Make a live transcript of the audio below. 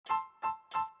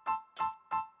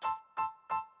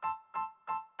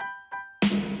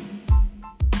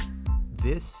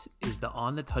This is the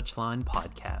On the Touchline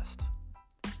podcast.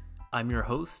 I'm your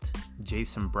host,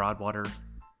 Jason Broadwater.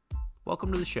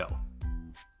 Welcome to the show.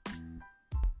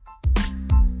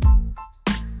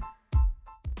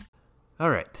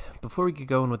 Alright, before we get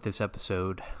going with this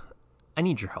episode, I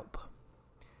need your help.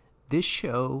 This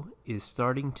show is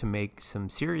starting to make some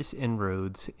serious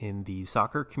inroads in the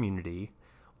soccer community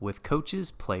with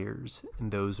coaches, players, and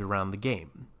those around the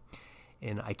game.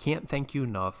 And I can't thank you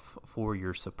enough for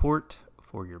your support,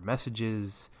 for your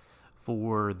messages,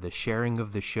 for the sharing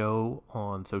of the show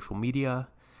on social media.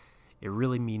 It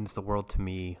really means the world to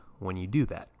me when you do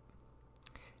that.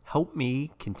 Help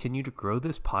me continue to grow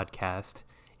this podcast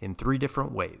in 3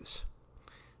 different ways.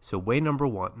 So way number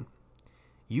 1,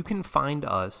 you can find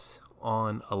us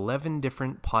on 11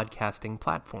 different podcasting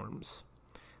platforms.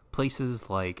 Places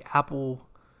like Apple,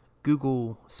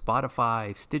 Google,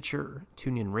 Spotify, Stitcher,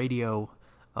 TuneIn Radio,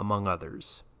 among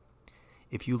others.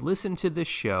 If you listen to this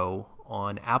show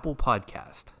on Apple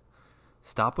Podcast,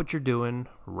 stop what you're doing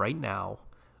right now,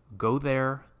 go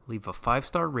there, leave a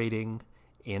 5-star rating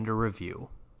and a review.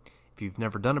 If you've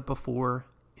never done it before,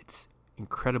 it's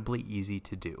incredibly easy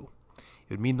to do.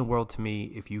 It would mean the world to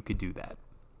me if you could do that.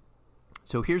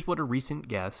 So here's what a recent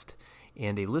guest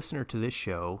and a listener to this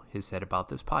show has said about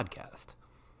this podcast.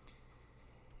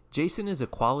 Jason is a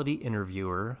quality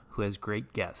interviewer who has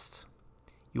great guests.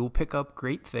 You will pick up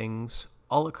great things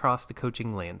all across the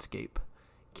coaching landscape.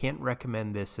 Can't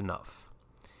recommend this enough.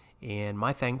 And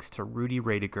my thanks to Rudy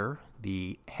Radiger,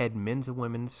 the head men's and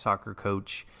women's soccer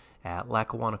coach at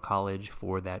Lackawanna College,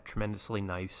 for that tremendously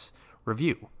nice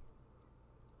review.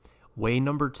 Way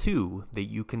number 2 that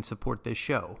you can support this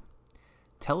show.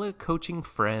 Tell a coaching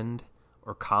friend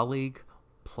or colleague,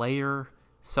 player,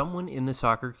 someone in the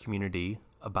soccer community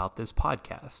about this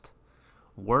podcast.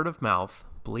 Word of mouth,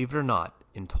 believe it or not,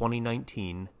 in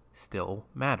 2019 still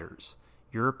matters.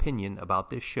 Your opinion about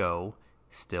this show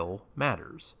still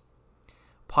matters.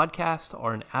 Podcasts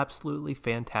are an absolutely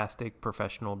fantastic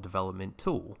professional development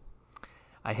tool.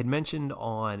 I had mentioned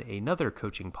on another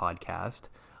coaching podcast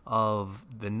of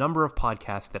the number of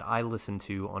podcasts that I listen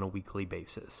to on a weekly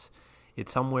basis.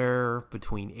 It's somewhere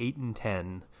between 8 and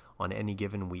 10 on any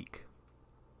given week.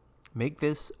 Make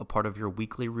this a part of your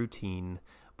weekly routine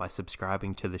by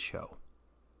subscribing to the show.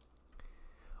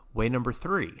 Way number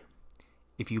 3.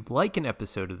 If you'd like an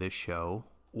episode of this show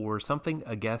or something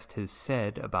a guest has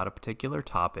said about a particular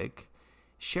topic,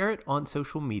 share it on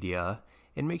social media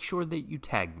and make sure that you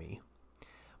tag me.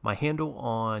 My handle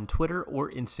on Twitter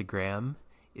or Instagram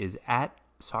is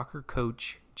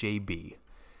 @SoccerCoachJB.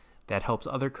 That helps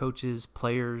other coaches,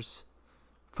 players,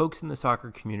 folks in the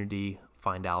soccer community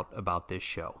find out about this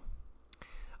show.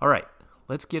 All right,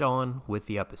 let's get on with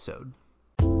the episode.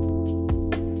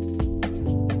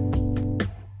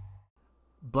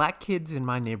 Black kids in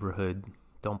my neighborhood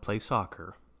don't play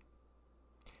soccer.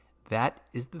 That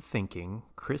is the thinking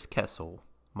Chris Kessel,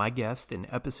 my guest in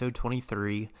episode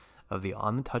 23 of the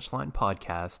On the Touchline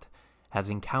podcast, has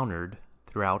encountered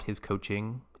throughout his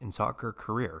coaching and soccer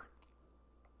career.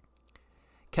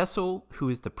 Kessel, who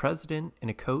is the president and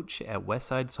a coach at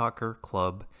Westside Soccer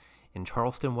Club in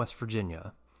Charleston, West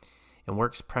Virginia, and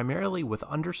works primarily with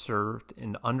underserved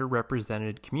and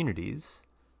underrepresented communities,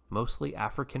 mostly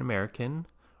African American,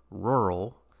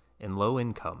 rural, and low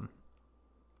income.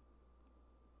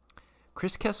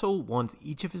 Chris Kessel wants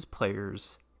each of his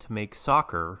players to make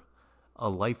soccer a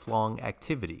lifelong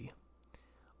activity.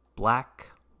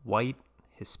 Black, white,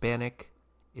 Hispanic,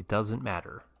 it doesn't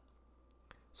matter.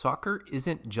 Soccer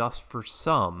isn't just for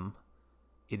some,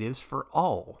 it is for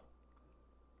all.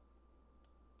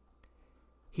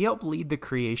 He helped lead the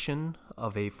creation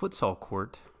of a futsal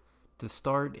court to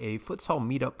start a futsal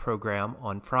meetup program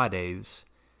on Fridays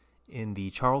in the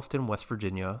Charleston, West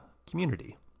Virginia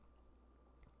community.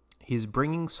 He is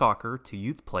bringing soccer to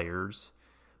youth players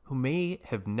who may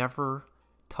have never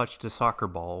touched a soccer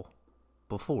ball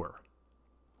before.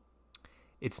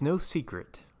 It's no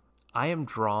secret, I am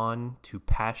drawn to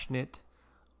passionate,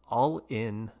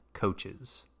 all-in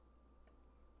coaches.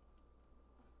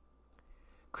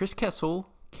 Chris Kessel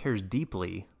cares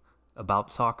deeply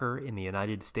about soccer in the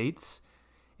United States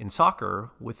and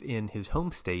soccer within his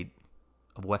home state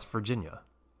of West Virginia.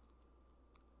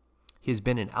 He has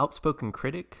been an outspoken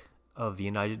critic of the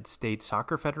United States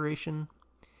Soccer Federation.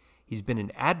 He's been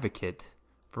an advocate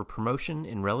for promotion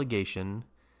and relegation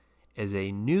as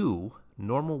a new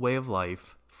normal way of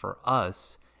life for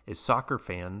us as soccer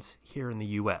fans here in the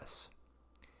U.S.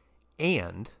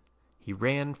 And he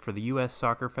ran for the U.S.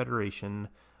 Soccer Federation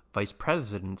vice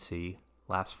presidency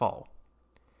last fall.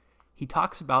 He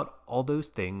talks about all those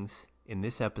things in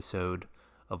this episode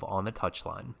of On the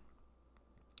Touchline.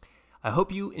 I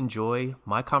hope you enjoy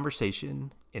my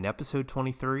conversation in episode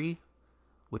 23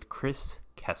 with Chris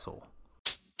Kessel.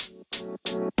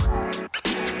 I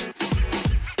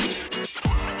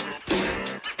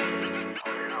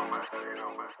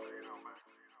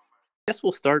guess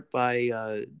we'll start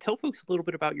by tell folks a little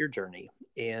bit about your journey.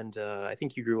 And I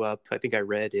think you grew up, I think I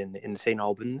read in St.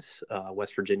 Albans,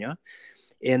 West Virginia.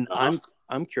 And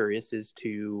I'm curious as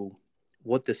to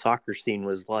what the soccer scene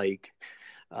was like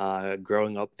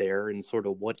growing up there, and sort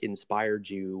of what inspired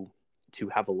you to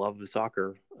have a love of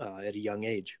soccer at a young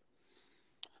age.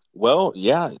 Well,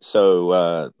 yeah.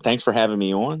 So thanks for having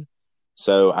me on.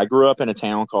 So I grew up in a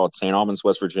town called St. Albans,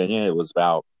 West Virginia. It was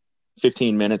about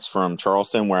 15 minutes from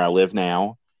Charleston, where I live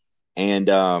now. And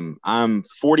I'm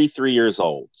 43 years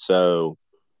old. So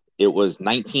it was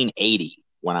 1980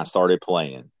 when I started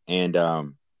playing. And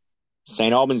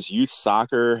St. Albans youth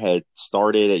soccer had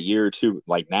started a year or two,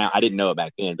 like now, I didn't know it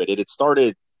back then, but it had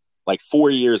started like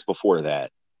 4 years before that.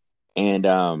 And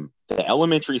the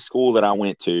elementary school that I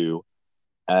went to,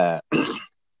 uh,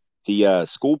 the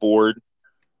school board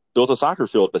built a soccer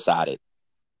field beside it.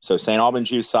 So St. Albans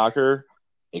Youth Soccer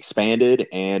expanded,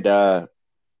 and there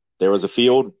was a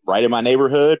field right in my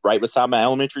neighborhood, right beside my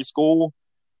elementary school.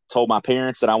 Told my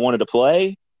parents that I wanted to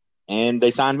play, and they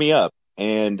signed me up.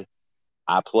 And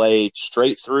I played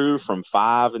straight through from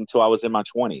 5 until I was in my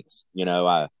 20s.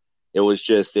 It was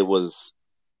just, I was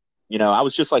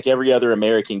just like every other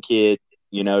American kid,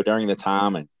 during the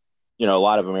time, and, a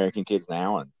lot of American kids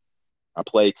now. And I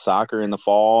played soccer in the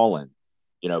fall, and,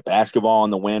 basketball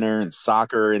in the winter, and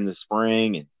soccer in the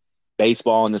spring, and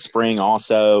baseball in the spring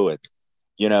also. And,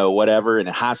 whatever. And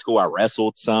in high school, I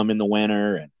wrestled some in the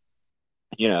winter, and,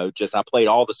 I played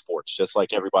all the sports just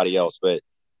like everybody else. But,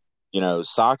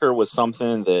 soccer was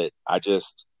something that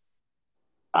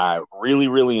I really,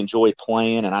 really enjoyed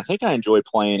playing. And I think I enjoyed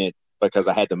playing it because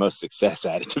I had the most success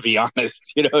at it, to be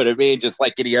honest. You know what I mean? Just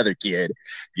like any other kid,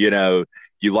 you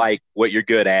like what you're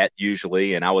good at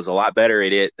usually. And I was a lot better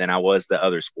at it than I was the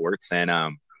other sports. And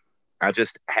I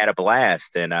just had a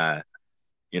blast. And,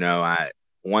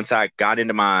 once I got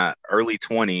into my early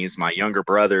 20s, my younger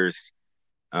brothers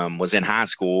was in high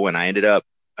school, and I ended up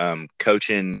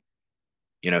coaching,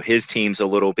 his teams a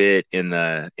little bit in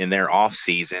their off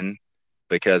season,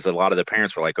 because a lot of the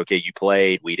parents were like, okay, you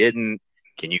played, we didn't,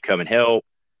 can you come and help?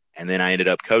 And then I ended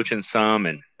up coaching some,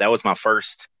 and that was my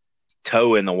first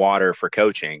toe in the water for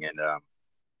coaching. And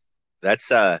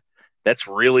that's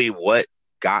really what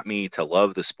got me to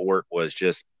love the sport, was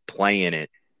just playing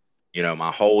it,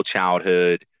 my whole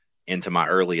childhood into my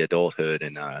early adulthood.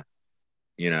 And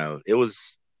it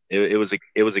was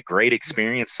a great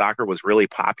experience. Soccer was really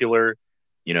popular.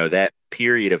 That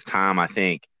period of time, I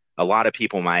think a lot of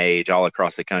people my age all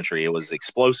across the country, it was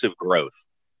explosive growth.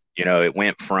 It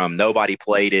went from nobody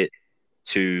played it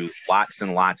to lots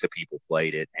and lots of people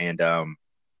played it. And,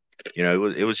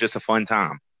 it was just a fun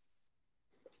time.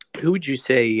 Who would you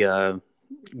say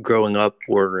growing up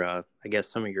were, I guess,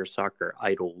 some of your soccer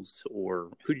idols, or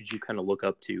who did you kind of look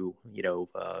up to,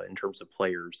 in terms of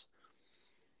players?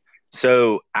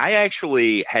 So I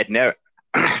actually had never.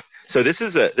 So this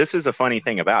is a funny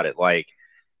thing about it. Like,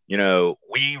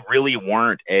 we really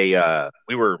weren't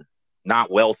we were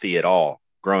not wealthy at all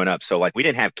growing up. So like we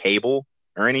didn't have cable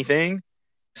or anything.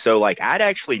 So like I'd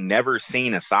actually never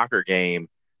seen a soccer game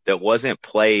that wasn't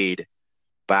played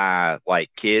by like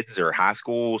kids or high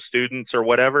school students or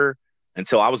whatever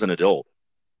until I was an adult.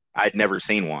 I'd never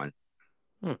seen one.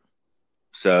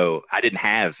 So I didn't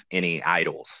have any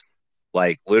idols.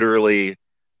 Like literally,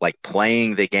 like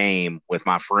playing the game with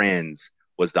my friends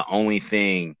was the only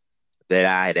thing that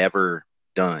I had ever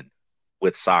done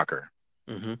with soccer.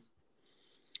 Mm-hmm.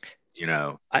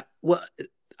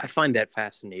 I find that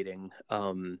fascinating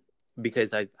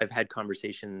because I've had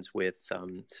conversations with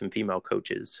some female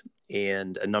coaches,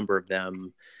 and a number of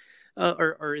them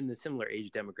are in the similar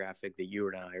age demographic that you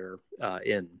and I are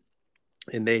in.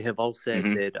 And they have all said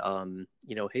that,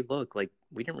 hey, look, like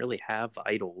we didn't really have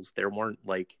idols. There weren't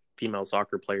like female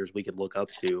soccer players we could look up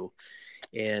to.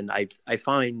 And I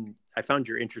found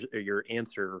your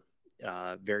answer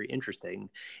very interesting,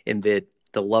 in that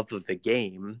the love of the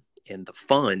game and the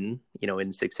fun,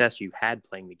 and success you had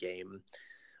playing the game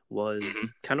was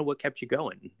kind of what kept you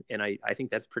going. And I think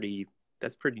that's pretty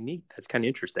neat. That's kind of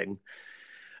interesting.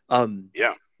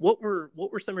 Yeah. What were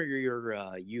some of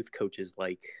your youth coaches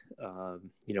like,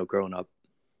 growing up?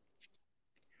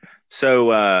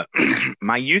 So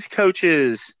my youth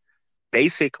coaches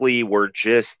basically were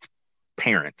just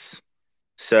parents.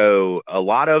 So a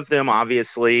lot of them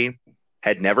obviously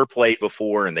had never played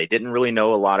before, and they didn't really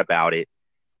know a lot about it.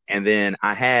 And then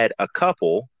I had a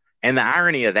couple And the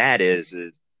irony of that is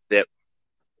that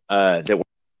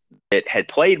that had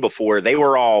played before, they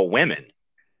were all women.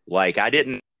 Like I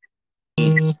didn't.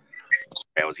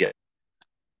 I was getting.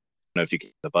 I don't know if you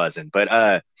get the buzzing,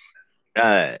 but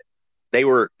uh, they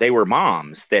were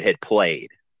moms that had played.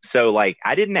 So like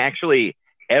I didn't actually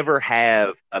ever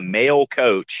have a male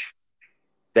coach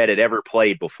that had ever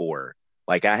played before.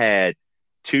 Like I had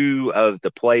two of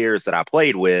the players that I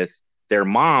played with, their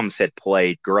moms had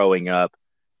played growing up,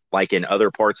 like in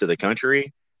other parts of the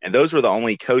country. And those were the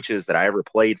only coaches that I ever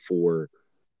played for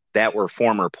that were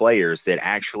former players that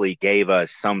actually gave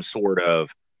us some sort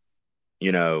of,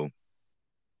 you know,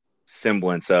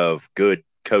 semblance of good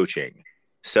coaching.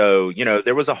 So,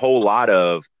 there was a whole lot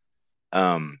of,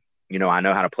 I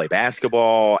know how to play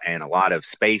basketball and a lot of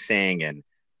spacing and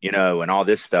all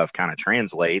this stuff kind of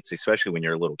translates, especially when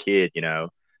you're a little kid.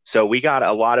 So we got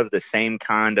a lot of the same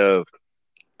kind of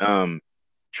um,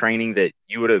 training that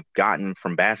you would have gotten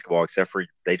from basketball, except for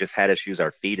they just had us use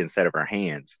our feet instead of our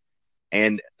hands.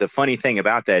 And the funny thing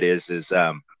about that is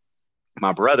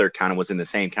my brother kind of was in the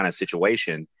same kind of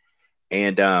situation.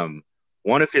 And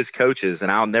one of his coaches,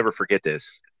 and I'll never forget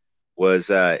this,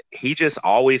 was he just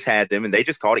always had them, and they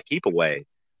just called it keep away.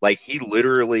 Like he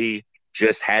literally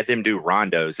just had them do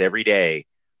rondos every day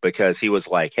because he was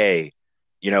like, hey,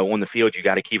 on the field, you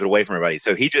got to keep it away from everybody.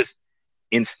 So he just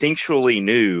instinctually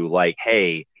knew, like,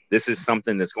 hey, this is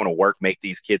something that's going to work, make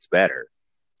these kids better.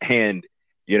 And,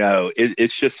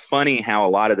 it's just funny how a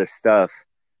lot of the stuff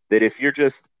that if you're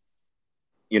just,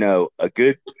 a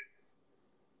good,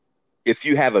 if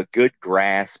you have a good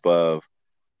grasp of,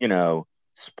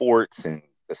 sports and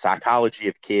the psychology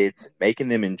of kids and making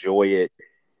them enjoy it.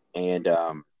 And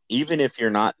even if you're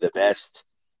not the best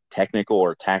technical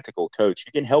or tactical coach,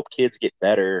 you can help kids get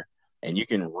better and you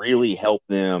can really help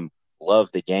them love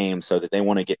the game so that they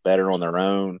want to get better on their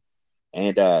own.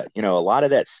 And, a lot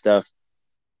of that stuff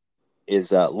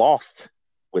is lost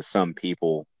with some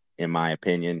people, in my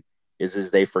opinion,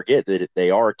 is they forget that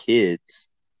they are kids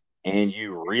and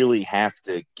you really have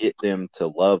to get them to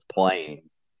love playing,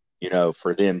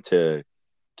 for them to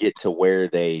get to where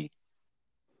they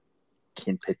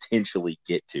can potentially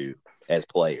get to as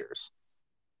players.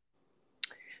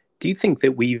 Do you think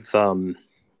that we've,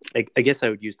 I guess I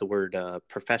would use the word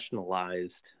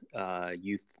professionalized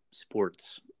youth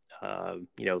sports,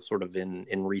 sort of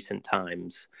in recent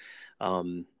times?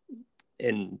 And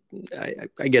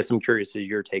I guess I'm curious as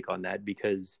your take on that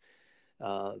because,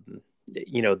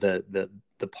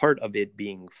 the part of it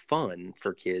being fun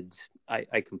for kids,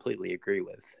 I completely agree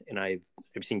with. And I've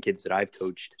seen kids that I've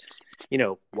coached,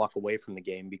 walk away from the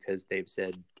game because they've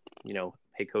said,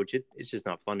 hey, coach, it's just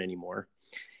not fun anymore.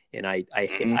 And I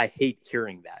hate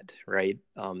hearing that. Right.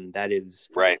 That is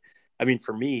right. I mean,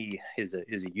 for me as a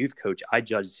youth coach, I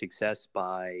judge success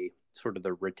by sort of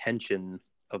the retention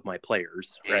of my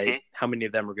players, right? Mm-hmm. How many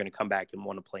of them are going to come back and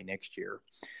want to play next year?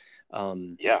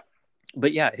 Yeah.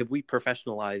 But yeah, have we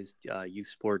professionalized youth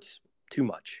sports too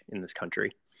much in this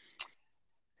country?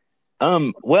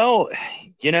 Well,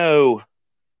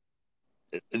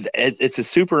 it's a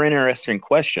super interesting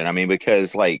question. I mean,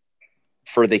 because like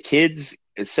for the kids,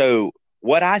 so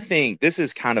what I think, this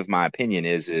is kind of my opinion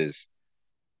is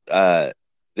the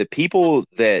people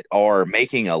that are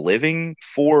making a living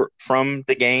from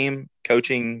the game,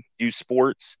 coaching youth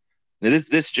sports.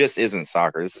 This just isn't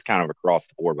soccer. This is kind of across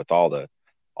the board with all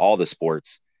the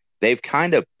sports. They've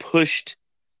kind of pushed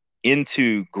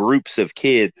into groups of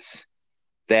kids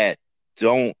that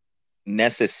don't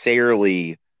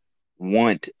necessarily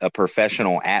want a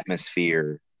professional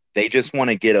atmosphere. They just want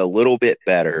to get a little bit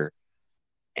better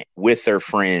with their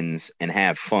friends and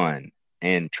have fun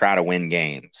and try to win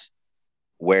games.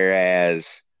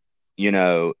 Whereas,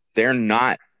 they're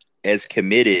not as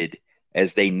committed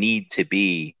as they need to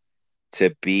be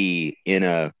in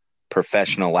a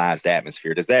professionalized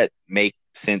atmosphere. Does that make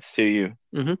sense to you?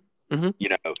 Mm-hmm.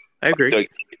 Mm-hmm. I agree.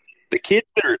 The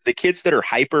kids that are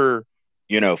hyper,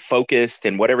 focused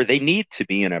and whatever, they need to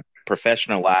be in a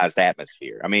professionalized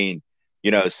atmosphere. I mean,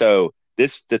 so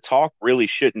the talk really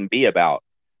shouldn't be about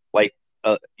like,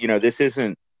 this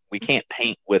isn't, we can't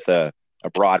paint with a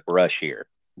broad brush here.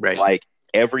 Right. Like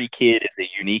every kid is a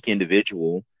unique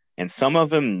individual and some of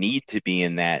them need to be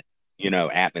in that,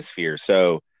 atmosphere.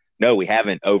 So no, we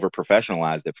haven't over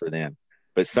professionalized it for them,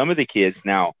 but some of the kids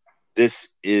now,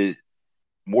 this is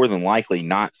more than likely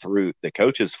not through the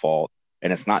coach's fault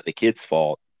and it's not the kid's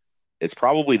fault. It's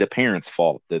probably the parents'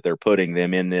 fault that they're putting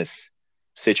them in this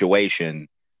situation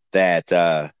that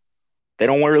they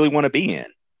don't really want to be in,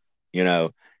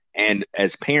 and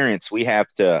as parents, we have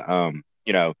to,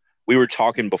 we were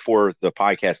talking before the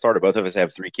podcast started, both of us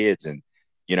have 3 kids and,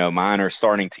 Mine are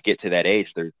starting to get to that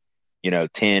age. They're,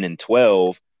 10 and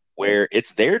 12, where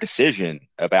it's their decision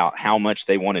about how much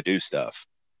they want to do stuff.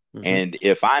 Mm-hmm. And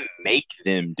if I make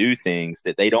them do things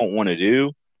that they don't want to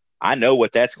do, I know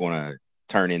what that's going to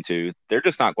turn into. They're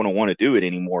just not going to want to do it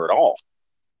anymore at all,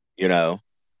 you know?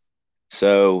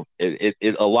 So a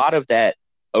lot of that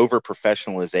over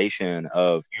professionalization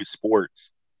of youth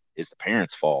sports is the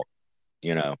parents' fault,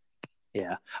 you know?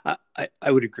 Yeah,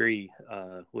 I would agree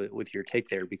with your take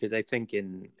there, because I think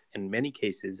in many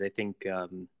cases, I think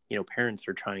parents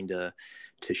are trying to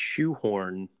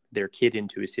shoehorn their kid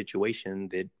into a situation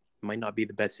that might not be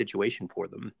the best situation for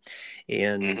them.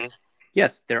 And Mm-hmm.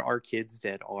 yes, there are kids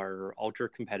that are ultra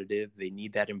competitive. They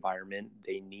need that environment.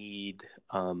 They need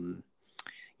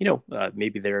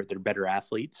maybe they're better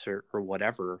athletes or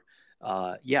whatever.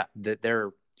 Yeah, that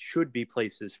there should be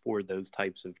places for those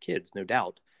types of kids, no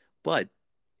doubt. But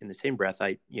in the same breath,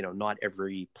 not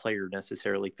every player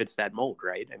necessarily fits that mold,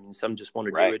 right? I mean, some just want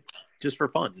to do Right. it just for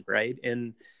fun, right?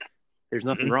 And there's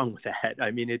nothing Mm-hmm. wrong with that.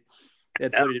 I mean,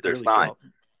 that's No, what it there's really should not. all.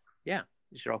 Yeah,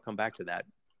 it should all come back to that.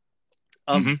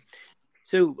 Mm-hmm.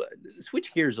 So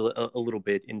switch gears a little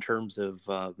bit in terms of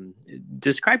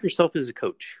describe yourself as a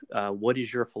coach. What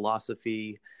is your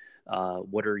philosophy?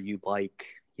 What are you like,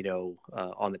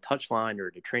 on the touchline or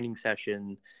at a training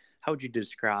session? How would you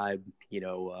describe,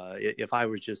 if I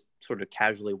was just sort of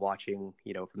casually watching,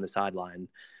 from the sideline,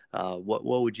 what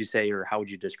would you say, or how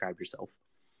would you describe yourself?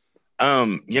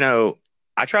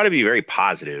 I try to be very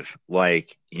positive.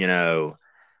 Like, the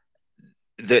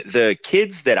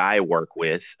kids that I work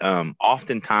with,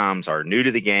 oftentimes are new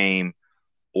to the game,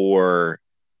 or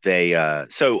they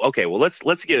so okay, well, let's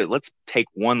take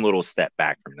one little step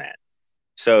back from that.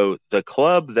 So the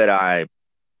club that I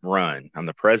run, I'm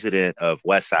the president of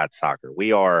Westside Soccer.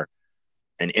 We are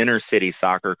an inner city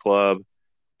soccer club,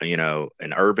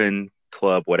 an urban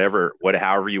club,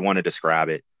 however you want to describe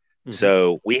it. Mm-hmm.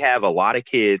 So we have a lot of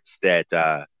kids that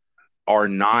are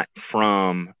not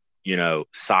from,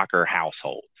 soccer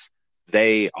households.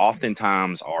 They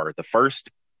oftentimes are the first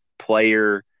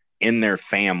player in their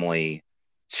family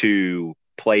to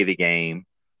play the game.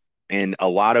 And a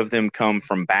lot of them come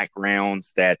from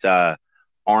backgrounds that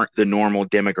aren't the normal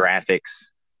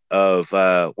demographics of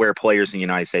where players in the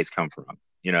United States come from.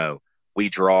 We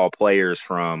draw players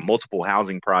from multiple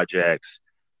housing projects,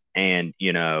 and,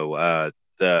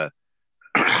 the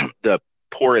the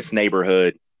poorest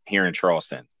neighborhood here in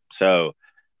Charleston. So,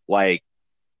 like,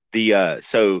 the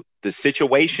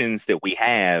situations that we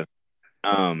have,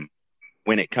 um,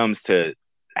 when it comes to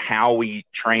how we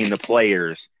train the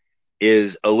players,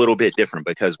 is a little bit different,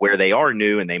 because where they are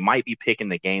new and they might be picking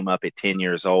the game up at 10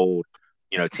 years old,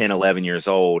 10, 11 years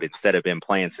old, instead of been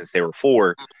playing since they were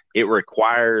 4, it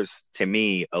requires, to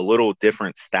me, a little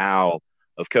different style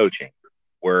of coaching.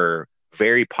 We're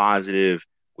very positive.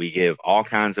 We give all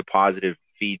kinds of positive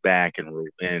feedback,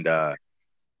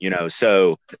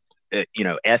 so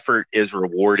effort is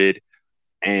rewarded.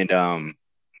 And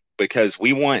because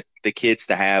we want the kids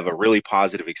to have a really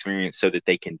positive experience so that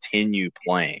they continue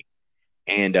playing.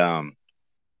 And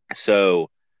so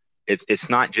it's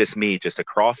not just me, just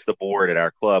across the board at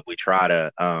our club, we try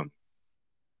to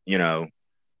you know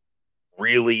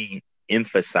really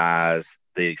emphasize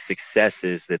the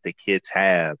successes that the kids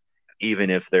have, even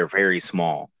if they're very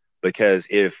small. Because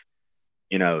if,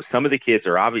 some of the kids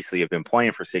are obviously have been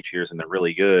playing for 6 years and they're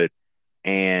really good,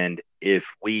 and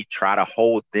if we try to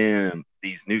hold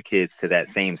these new kids to that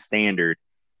same standard,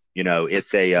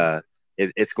 it's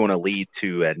going to lead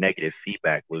to a negative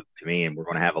feedback loop, to me. And we're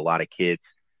going to have a lot of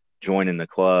kids joining the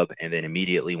club and then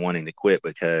immediately wanting to quit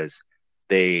because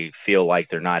they feel like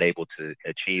they're not able to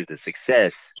achieve the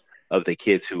success of the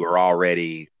kids who are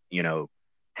already,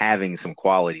 having some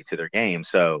quality to their game.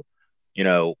 So,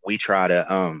 we try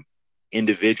to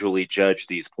individually judge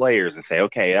these players and say,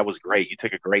 okay, that was great. You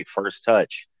took a great first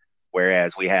touch.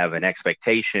 Whereas we have an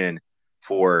expectation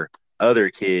for other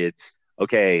kids.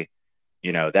 Okay,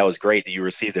 that was great that you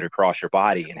received it across your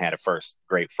body and had a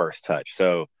great first touch.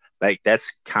 So, like,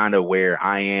 that's kind of where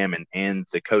I am, and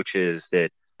the coaches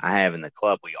that I have in the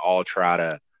club, we all try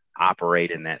to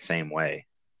operate in that same way.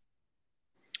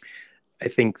 I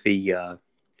think the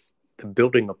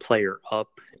building a player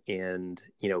up, and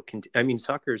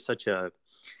soccer is such a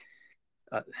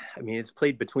it's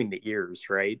played between the ears,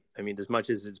 right? I mean, as much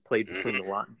as it's played between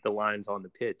the lines on the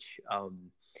pitch.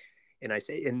 And I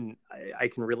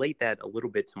can relate that a little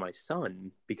bit to my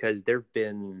son, because there've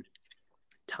been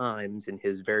times in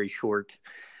his very short,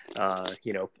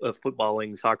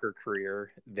 footballing soccer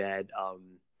career that,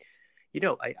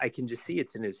 I can just see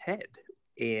it's in his head.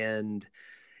 And,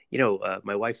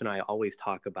 my wife and I always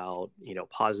talk about,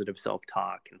 positive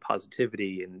self-talk and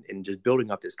positivity and just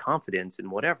building up his confidence and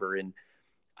whatever. And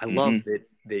I Mm-hmm. love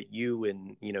that you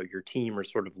and, your team are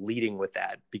sort of leading with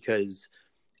that, because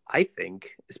I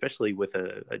think, especially with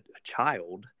a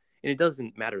child, and it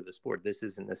doesn't matter the sport, this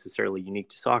isn't necessarily unique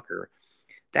to soccer,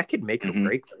 that could make or Mm-hmm.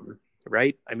 break them,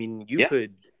 right? I mean, you Yeah.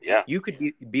 could Yeah. you could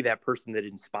be that person that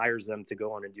inspires them to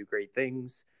go on and do great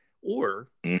things, or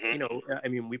Mm-hmm. I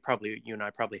mean, you and I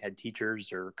probably had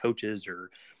teachers or coaches or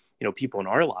people in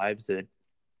our lives that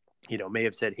may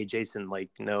have said, "Hey, Jason,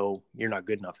 like, no, you're not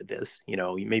good enough at this. You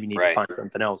maybe need to Right. find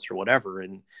something else or whatever."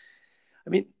 And I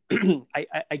mean,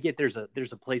 I get there's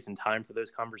a place and time for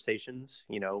those conversations,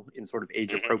 in sort of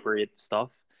age Mm-hmm. appropriate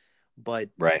stuff. But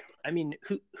Right. I mean,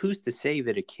 who's to say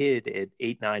that a kid at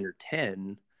 8, 9, or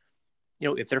 10,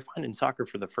 if they're finding soccer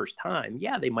for the first time,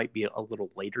 yeah, they might be a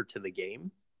little later to the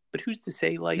game, but who's to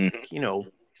say, like, Mm-hmm.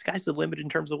 sky's the limit in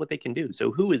terms of what they can do?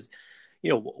 So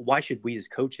why should we as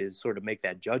coaches sort of make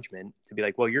that judgment to be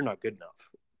like, well, you're not good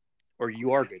enough, or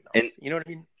you are good enough? And You know what I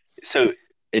mean? so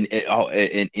an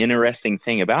interesting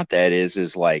thing about that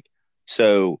is like,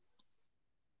 so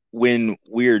when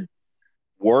we're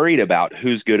worried about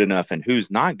who's good enough and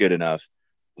who's not good enough,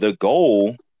 the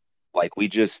goal, like we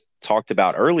just talked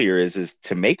about earlier, is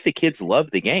to make the kids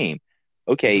love the game.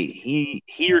 Okay, he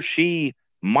or she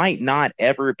might not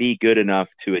ever be good enough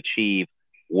to achieve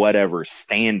whatever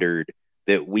standard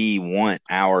that we want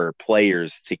our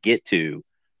players to get to,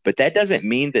 but that doesn't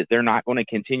mean that they're not going to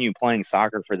continue playing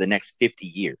soccer for the next 50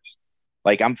 years.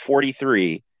 Like, I'm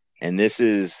 43, and this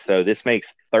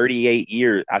makes 38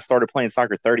 years. I started playing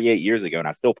soccer 38 years ago, and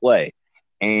I still play.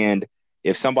 And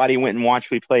if somebody went and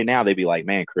watched me play now, they'd be like,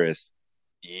 "Man, Chris,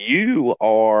 you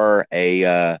are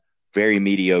a very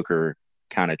mediocre,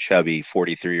 kind of chubby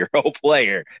 43-year-old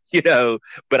player,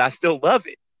 but I still love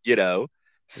it, you know?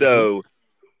 Mm-hmm. So,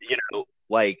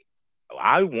 like,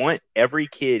 I want every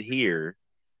kid here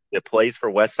that plays for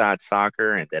West Side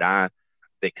Soccer and that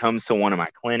comes to one of my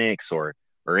clinics or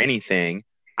anything,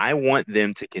 I want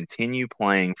them to continue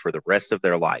playing for the rest of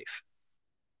their life.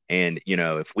 And,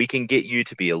 if we can get you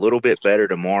to be a little bit better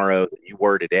tomorrow than you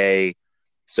were today,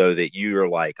 so that you are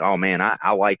like, oh man,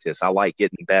 I like this. I like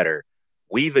getting better.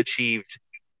 We've achieved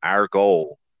our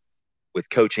goal with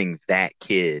coaching that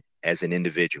kid as an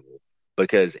individual,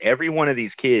 because every one of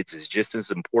these kids is just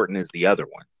as important as the other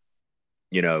one.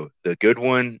 The good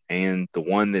one and the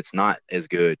one that's not as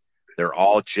good, they're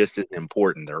all just as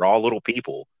important. They're all little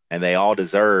people, and they all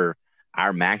deserve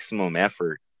our maximum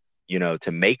effort,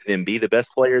 to make them be the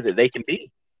best player that they can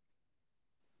be.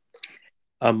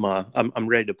 I'm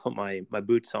ready to put my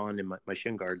boots on and my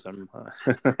shin guards.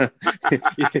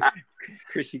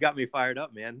 Chris, you got me fired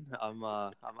up, man. I'm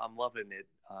loving it.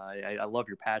 I love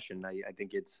your passion. I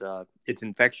think it's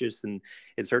infectious, and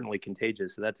it's certainly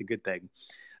contagious. So that's a good thing.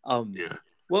 Um, Yeah.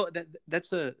 well,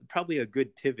 that's probably a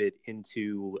good pivot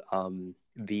into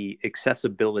the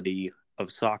accessibility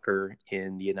of soccer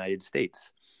in the United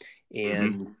States,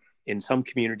 Mm-hmm. and in some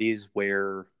communities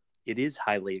where it is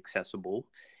highly accessible,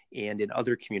 and in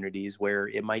other communities where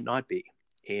it might not be.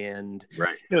 And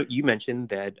Right. you mentioned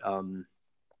that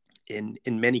in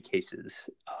many cases,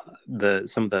 the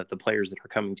some of the players that are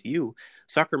coming to you,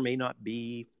 soccer may not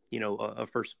be a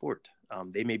first sport.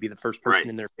 They may be the first Right. person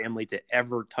in their family to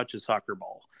ever touch a soccer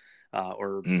ball,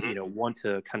 or Mm-hmm. want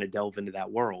to kind of delve into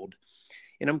that world.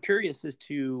 And I'm curious as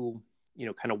to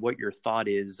kind of what your thought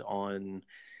is on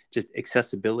just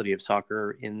accessibility of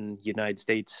soccer in the United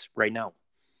States right now.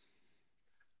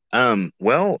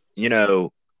 Well,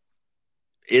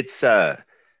 it's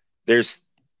there's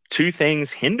two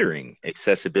things hindering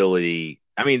accessibility.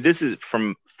 I mean, this is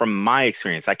from my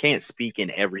experience. I can't speak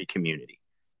in every community.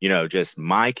 Just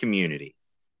my community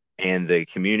and the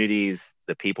communities,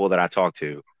 the people that I talk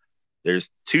to. There's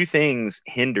two things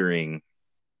hindering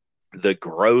the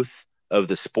growth of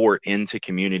the sport into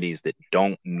communities that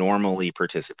don't normally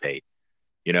participate.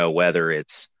 Whether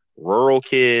it's rural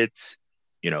kids,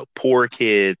 poor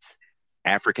kids,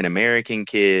 African American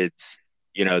kids,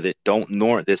 that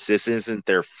don't this isn't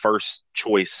their first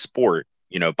choice sport,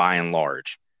 by and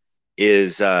large,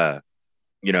 is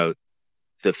you know,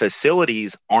 the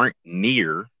facilities aren't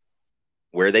near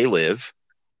where they live.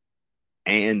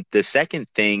 And the second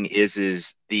thing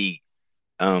is the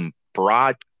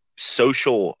broad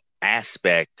social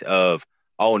aspect of,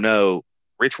 oh no,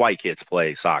 rich white kids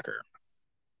play soccer,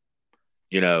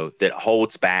 that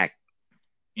holds back.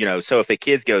 So if a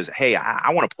kid goes, hey,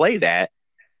 I want to play that,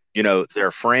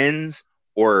 their friends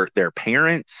or their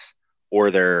parents or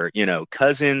their,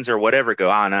 cousins or whatever go,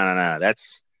 no, no, no,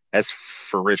 that's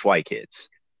for rich white kids,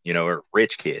 or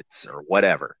rich kids or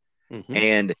whatever. Mm-hmm.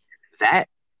 And that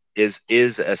is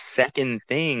a second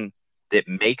thing that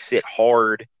makes it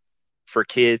hard for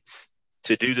kids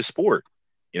to do the sport.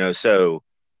 So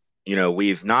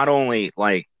we've not only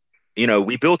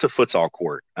we built a futsal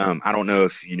court. I don't know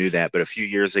if you knew that, but a few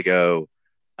years ago,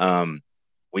 um,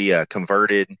 we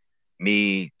converted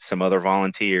me, some other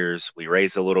volunteers. We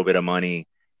raised a little bit of money,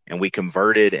 and we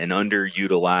converted an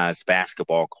underutilized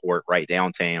basketball court right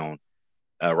downtown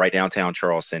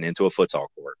Charleston, into a futsal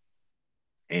court.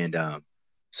 And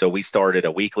so we started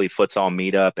a weekly futsal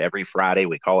meetup every Friday.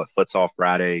 We call it Futsal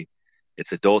Friday.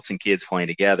 It's adults and kids playing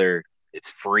together. It's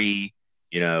free,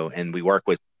 and we work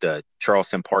with the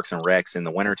Charleston Parks and Recs in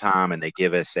the wintertime, and they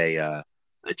give us a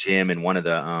gym in one of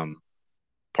the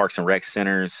Parks and Rec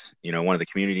centers, one of the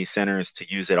community centers,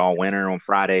 to use it all winter on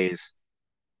Fridays,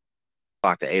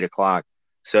 o'clock to 8 o'clock.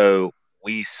 So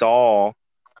we saw,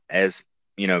 as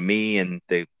me and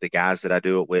the guys that I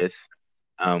do it with,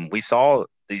 we saw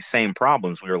these same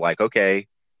problems. We were like, okay,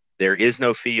 there is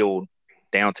no field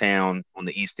downtown on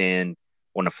the east end,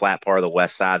 on the flat part of the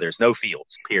west side. There's no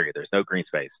fields, period. There's no green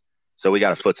space. So we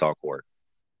got a futsal court.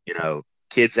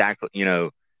 Kids act,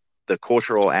 the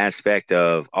cultural aspect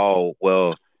of, oh,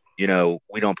 well,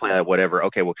 we don't play that, whatever.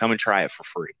 Okay, well, come and try it for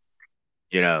free.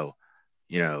 You know,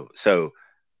 so,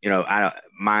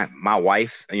 my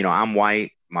wife, I'm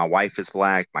white. My wife is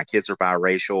black. My kids are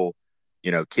biracial.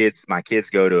 My kids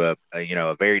go to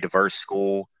a very diverse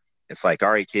school. It's like,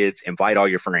 all right, kids, invite all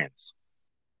your friends,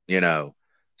 you know.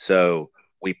 So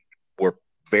we were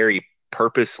very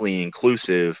purposely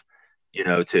inclusive,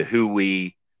 to who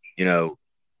you know,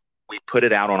 we put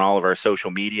it out on all of our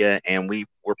social media, and we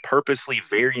were purposely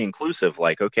very inclusive.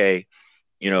 Like, okay,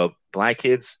 black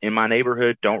kids in my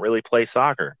neighborhood don't really play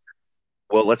soccer.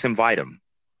 Well, let's invite them.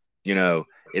 You know,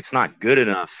 it's not good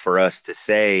enough for us to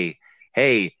say,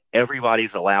 hey,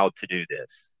 everybody's allowed to do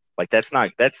this. Like, that's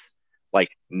like,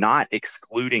 not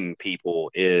excluding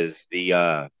people is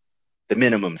the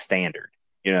minimum standard,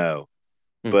 you know.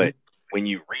 Mm-hmm. But when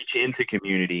you reach into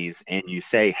communities and you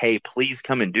say, hey, please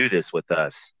come and do this with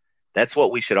us, that's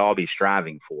what we should all be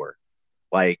striving for.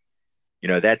 Like,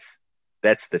 that's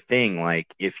the thing. Like,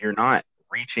 if you're not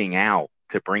reaching out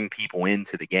to bring people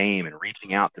into the game and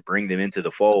reaching out to bring them into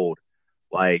the fold,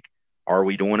 like, are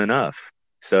we doing enough?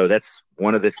 So that's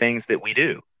one of the things that we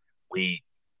do. We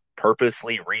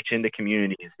purposely reach into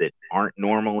communities that aren't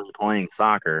normally playing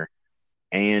soccer,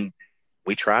 and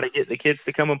we try to get the kids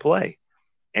to come and play.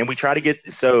 And we try to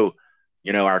get, so,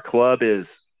 our club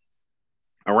is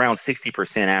around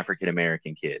 60% African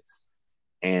American kids.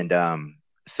 And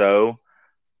so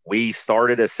we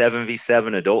started a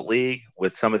 7v7 adult league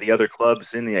with some of the other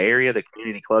clubs in the area, the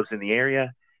community clubs in the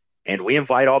area. And we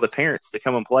invite all the parents to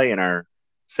come and play in our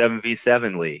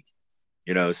 7v7 league.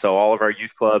 So all of our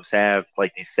youth clubs have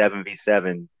like these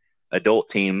 7v7 adult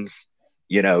teams,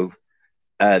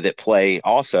 that play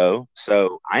also.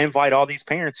 So I invite all these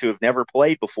parents who have never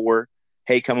played before,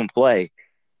 hey, come and play.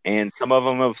 And some of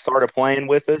them have started playing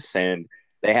with us, and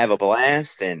they have a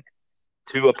blast. And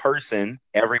to a person,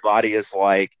 everybody is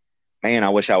like, man, I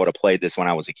wish I would have played this when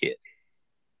I was a kid,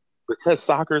 because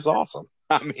soccer is awesome.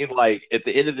 I mean, like, at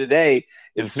the end of the day,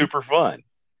 it's Mm-hmm. super fun,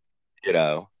 you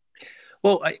know?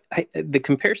 Well, the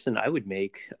comparison I would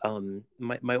make,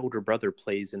 my older brother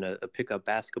plays in a pickup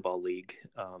basketball league,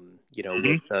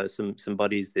 Mm-hmm. with some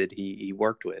buddies that he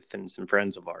worked with and some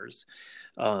friends of ours.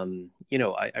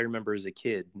 I remember as a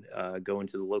kid going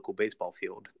to the local baseball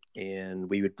field, and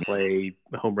we would play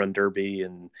home run derby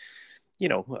and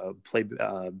play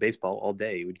baseball all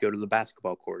day. We'd go to the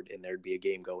basketball court, and there'd be a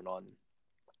game going on,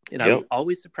 and I was Yep.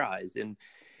 always surprised. And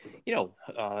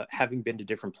having been to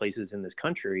different places in this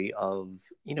country,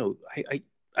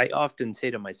 I often say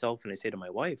to myself and I say to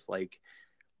my wife, like,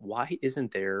 why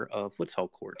isn't there a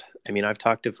futsal court? I mean, I've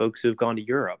talked to folks who've gone to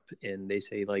Europe, and they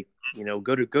say, like,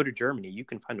 go to Germany, you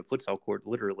can find a futsal court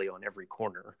literally on every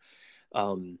corner.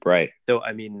 Um, Right. so,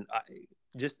 I mean,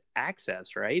 just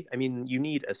access, right? I mean, you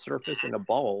need a surface and a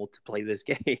ball to play this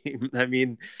game. I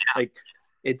mean, like,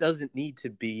 it doesn't need to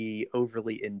be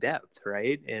overly in depth,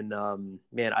 right? And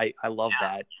man, I love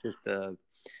that, just the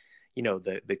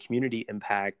community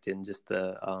impact, and just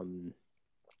the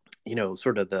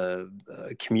sort of the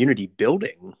community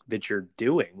building that you're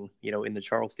doing, in the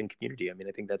Charleston community. I mean,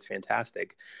 I think that's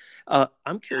fantastic.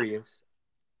 I'm curious,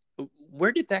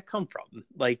 where did that come from?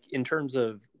 Like, in terms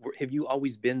of, have you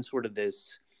always been sort of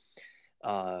this,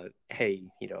 hey,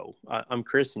 I'm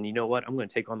Chris, and you know what? I'm going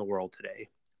to take on the world today.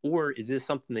 Or is this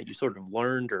something that you sort of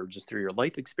learned, or just through your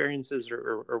life experiences,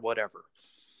 or whatever?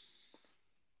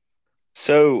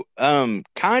 So,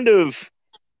 kind of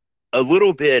a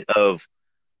little bit of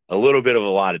a little bit of a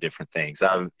lot of different things.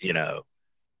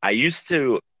 I used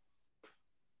to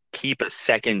keep a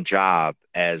second job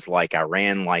as like I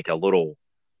ran like a little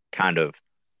kind of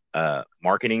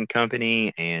marketing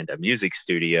company and a music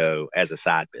studio as a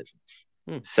side business.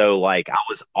 Hmm. So like I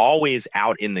was always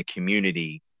out in the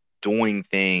community doing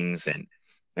things and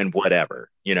whatever,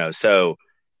 So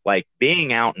like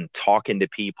being out and talking to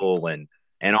people and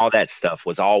all that stuff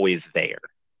was always there,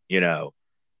 you know.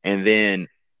 And then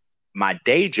my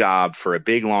day job for a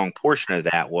big long portion of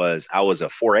that was I was a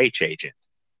 4-H agent.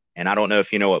 And I don't know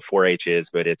if you know what 4-H is,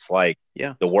 but it's like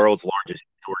Yeah. the world's largest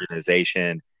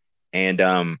organization. And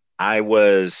I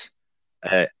was,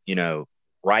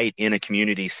 right in a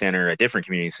community center, a different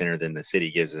community center than the city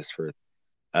gives us for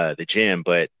the gym,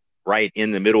 but right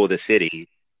in the middle of the city.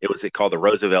 It was called the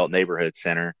Roosevelt Neighborhood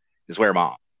Center, is where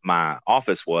my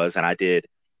office was, and I did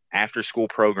after school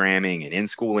programming and in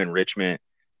school enrichment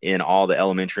in all the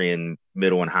elementary and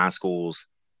middle and high schools,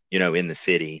 in the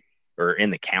city or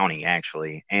in the county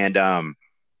actually. And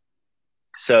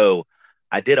so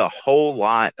I did a whole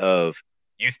lot of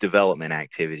youth development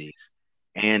activities,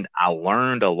 and I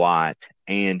learned a lot,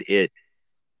 and it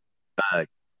uh,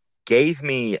 gave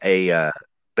me a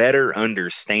better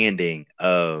understanding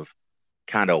of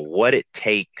kind of what it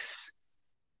takes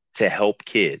to help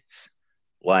kids.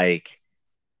 Like,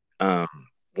 um,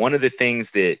 one of the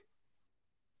things that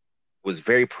was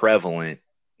very prevalent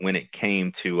when it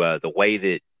came to the way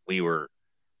that we were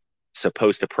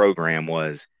supposed to program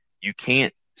was you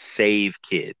can't save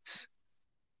kids.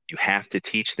 You have to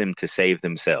teach them to save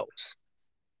themselves.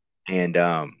 And,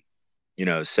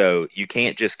 so you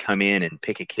can't just come in and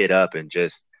pick a kid up and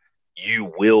just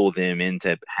you will them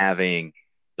into having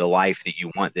the life that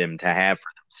you want them to have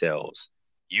for themselves.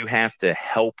 You have to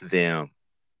help them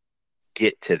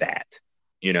get to that.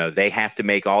 They have to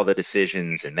make all the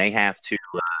decisions and they have to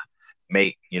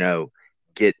make,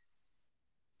 get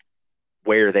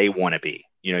where they want to be.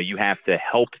 You have to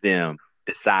help them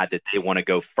decide that they want to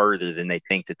go further than they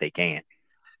think that they can.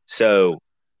 So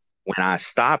when I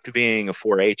stopped being a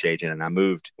 4-H agent and I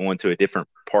moved on to a different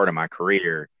part of my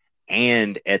career,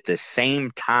 and at the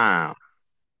same time,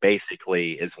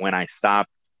 basically, is when I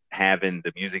stopped having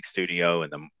the music studio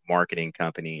and the marketing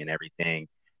company and everything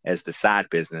as the side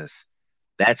business.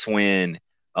 That's when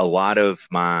a lot of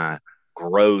my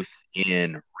growth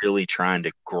in really trying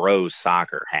to grow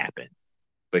soccer happened,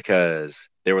 because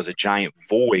there was a giant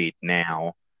void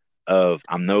now of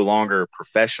I'm no longer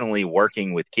professionally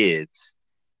working with kids,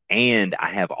 and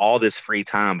I have all this free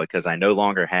time because I no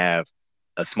longer have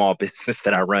a small business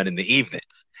that I run in the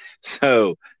evenings.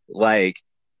 So like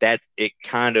that, it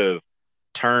kind of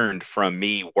turned from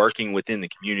me working within the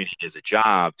community as a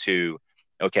job to,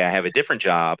 okay, I have a different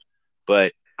job,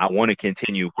 but I want to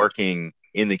continue working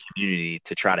in the community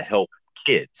to try to help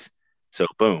kids. So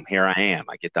boom, here I am.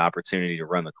 I get the opportunity to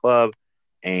run the club,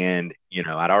 and,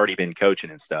 I'd already been coaching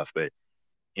and stuff, but,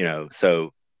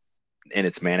 so, and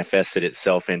it's manifested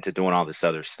itself into doing all this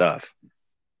other stuff.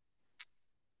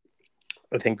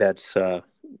 I think that's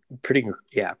pretty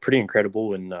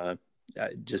incredible. And I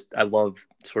love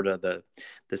sort of the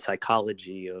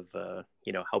psychology of,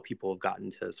 how people have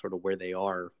gotten to sort of where they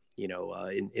are,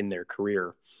 in their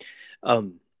career.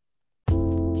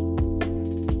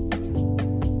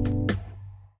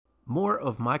 More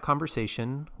of my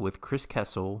conversation with Chris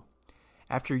Kessel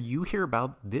after you hear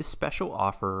about this special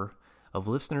offer of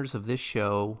listeners of this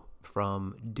show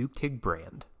from Duke Tig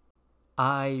Brand.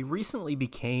 I recently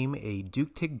became a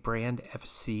Duke Tig Brand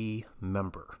FC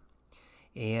member,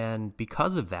 and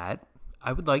because of that,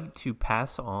 I would like to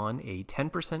pass on a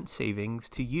 10% savings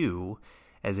to you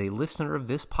as a listener of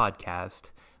this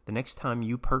podcast the next time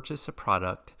you purchase a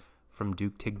product from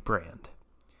Duke Tig Brand.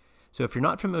 So if you're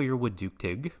not familiar with Duke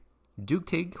Tig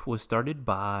was started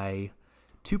by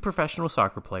two professional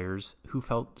soccer players who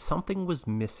felt something was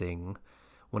missing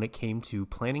when it came to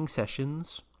planning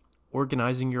sessions,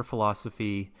 organizing your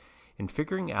philosophy, and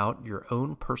figuring out your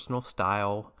own personal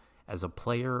style as a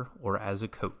player or as a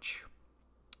coach.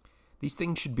 These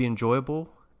things should be enjoyable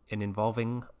and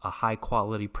involving a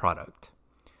high-quality product.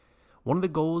 One of the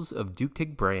goals of Duke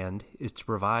Tig Brand is to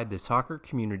provide the soccer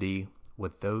community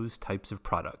with those types of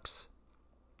products.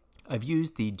 I've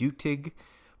used the Duke Tig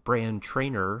Brand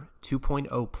Trainer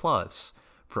 2.0 Plus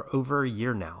for over a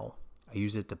year now. I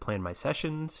use it to plan my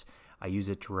sessions. I use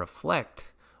it to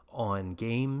reflect on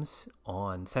games,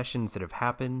 on sessions that have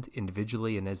happened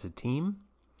individually and as a team,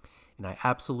 and I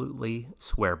absolutely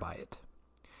swear by it.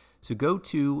 So go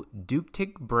to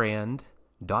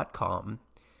DukeTigBrand.com,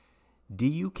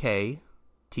 DUKTIG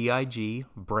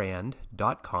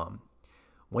brand.com.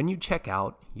 When you check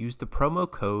out, use the promo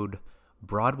code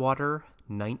Broadwater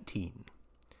 19.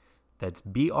 That's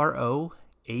BROADWATER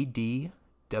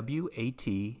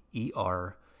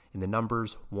and the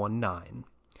numbers 19.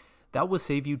 That will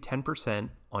save you 10%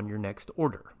 on your next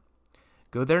order.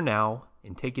 Go there now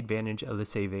and take advantage of the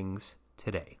savings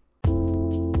today.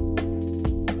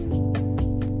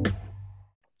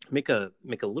 Make a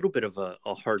little bit of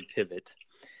a hard pivot.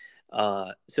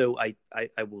 So I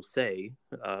will say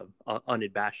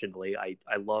unabashedly, I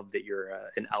love that you're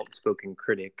an outspoken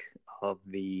critic of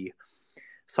the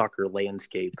soccer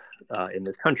landscape in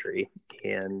this country,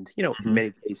 and in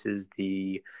many cases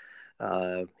the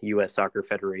U.S. Soccer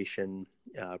Federation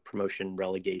promotion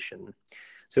relegation.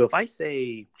 So if I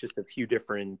say just a few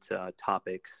different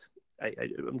topics,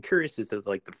 I'm curious as to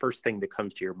like the first thing that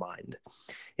comes to your mind.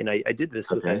 And I did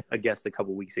this with a guest a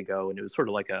couple weeks ago, and it was sort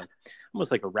of like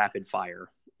almost like a rapid fire.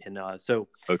 And so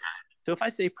if I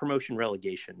say promotion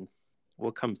relegation,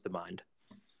 what comes to mind?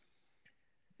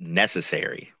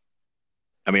 Necessary.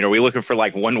 I mean, are we looking for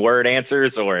like one word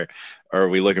answers, or are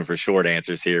we looking for short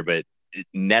answers here? But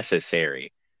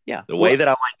necessary. Yeah. The way that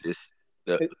I like this,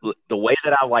 the way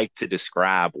that I like to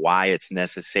describe why it's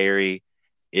necessary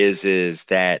is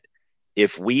that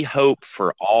if we hope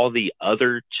for all the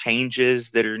other changes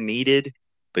that are needed,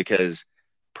 because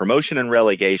promotion and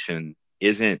relegation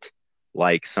isn't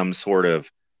like some sort of,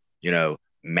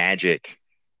 magic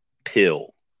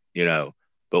pill,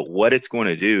 but what it's going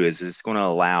to do is it's going to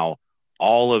allow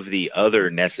all of the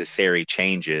other necessary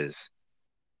changes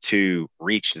to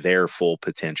reach their full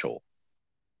potential.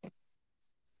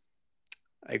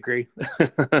 I agree.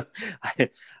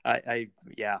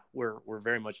 Yeah, we're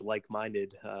very much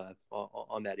like-minded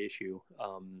on that issue.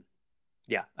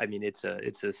 Yeah, I mean it's a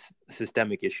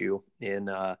systemic issue, and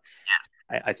I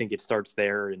think it starts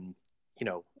there, and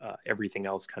everything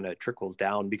else kind of trickles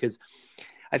down, because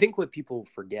I think what people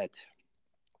forget,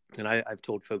 and I've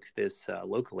told folks this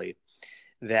locally,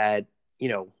 that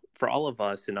for all of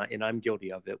us, and I'm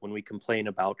guilty of it, when we complain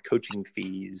about coaching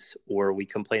fees, or we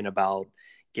complain about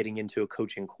getting into a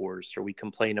coaching course, or we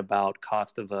complain about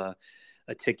cost of a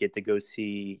ticket to go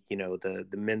see, the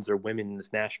men's or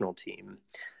women's national team.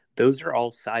 Those are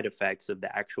all side effects of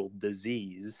the actual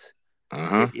disease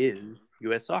that is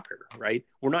U.S. soccer, right?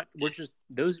 We're just,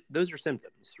 those are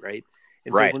symptoms, right?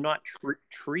 And so we're not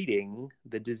treating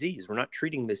the disease. We're not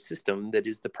treating the system that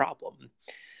is the problem.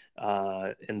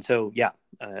 And so, yeah,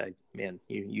 man,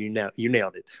 you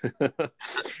nailed it.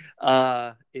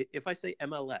 If I say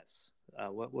MLS,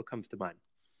 what comes to mind?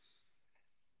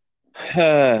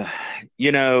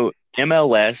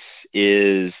 MLS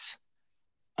is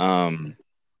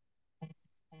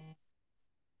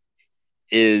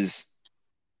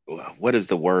what is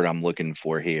the word I'm looking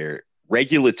for here?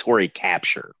 Regulatory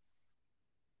capture.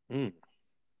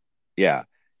 Yeah.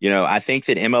 I think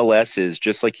that MLS is,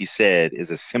 just like you said,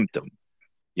 is a symptom.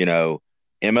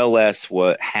 MLS,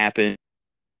 what happened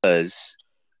because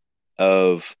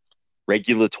of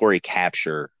regulatory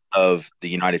capture of the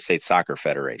United States Soccer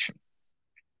Federation.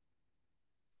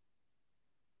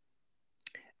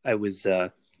 I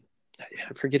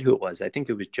forget who it was. I think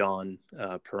it was John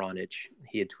Peronich.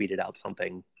 He had tweeted out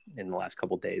something in the last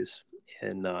couple of days,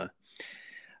 and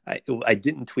I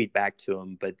didn't tweet back to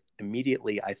him, but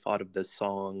immediately I thought of the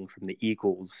song from the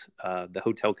Eagles, the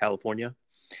Hotel California,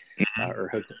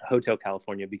 or Hotel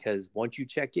California, because once you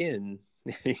check in,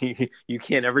 you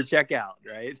can't ever check out,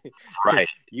 right? Right.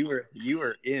 you were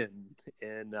in,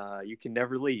 and you can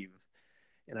never leave.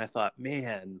 And I thought,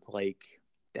 man, like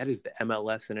that is the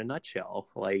MLS in a nutshell.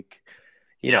 Like,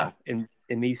 you know, in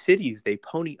these cities, they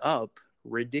pony up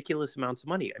ridiculous amounts of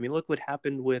money. I mean, look what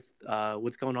happened with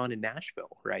what's going on in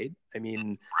Nashville, right? I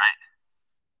mean,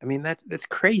 that's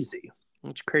crazy.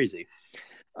 It's crazy.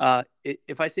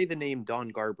 If I say the name Don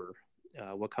Garber,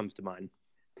 what comes to mind?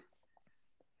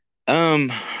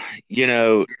 Don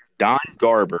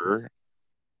Garber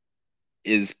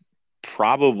is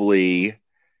probably,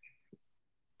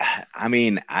 I'll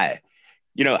be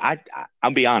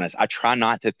honest. I try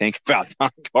not to think about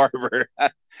Don Garber,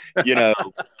 but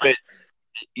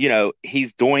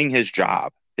he's doing his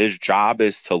job. His job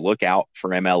is to look out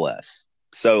for MLS.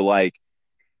 So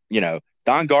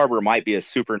Don Garber might be a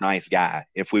super nice guy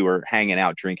if we were hanging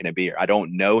out drinking a beer. I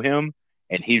don't know him,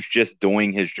 and he's just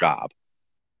doing his job.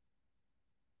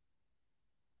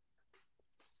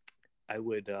 I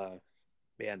would,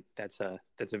 man, that's a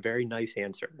very nice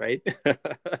answer, right?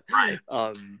 Right.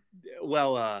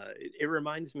 It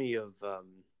reminds me of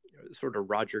sort of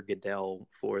Roger Goodell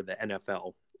for the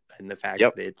NFL, and the fact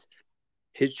that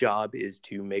his job is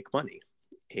to make money,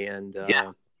 and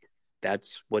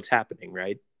that's what's happening,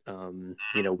 right?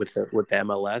 with the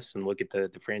MLS, and look at the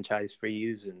franchise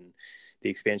fees and the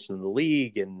expansion of the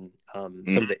league, and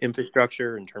some of the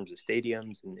infrastructure in terms of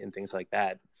stadiums and things like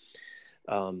that.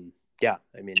 Yeah,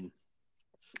 I mean,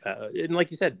 and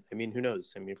like you said, I mean, who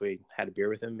knows? I mean, if we had a beer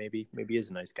with him, maybe he is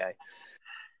a nice guy.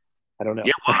 I don't know.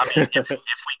 Yeah, well, I mean, if we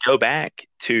go back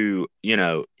to,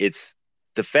 it's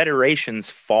the Federation's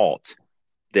fault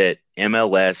that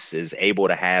MLS is able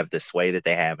to have the sway that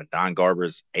they have, and Don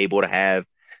Garber's able to have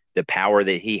the power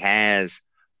that he has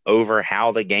over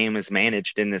how the game is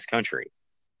managed in this country.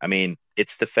 I mean,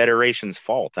 it's the Federation's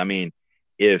fault. I mean,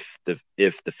 if the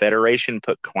Federation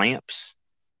put clamps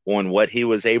on what he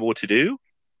was able to do,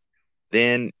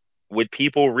 then would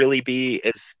people really be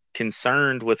as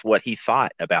concerned with what he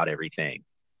thought about everything?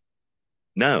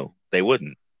 No, they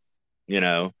wouldn't,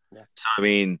 Yeah. So, I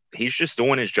mean, he's just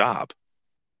doing his job.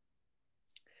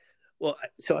 Well,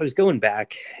 so I was going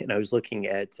back and I was looking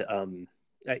at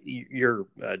your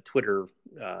Twitter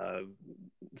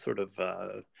sort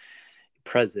of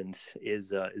presence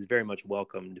is very much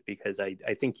welcomed, because I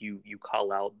think you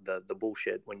call out the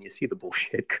bullshit when you see the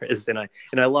bullshit, Chris, and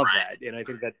I love that, and I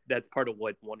think that's part of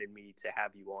what wanted me to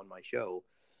have you on my show.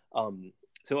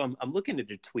 So I'm looking at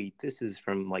a tweet. This is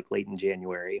from like late in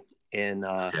January, and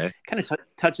Okay. kind of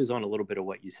touches on a little bit of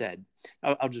what you said.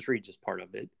 I'll just read just part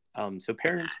of it. So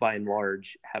parents, by and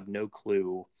large, have no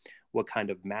clue what kind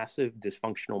of massive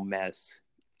dysfunctional mess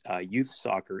youth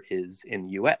soccer is in the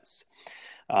U.S.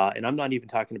 And I'm not even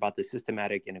talking about the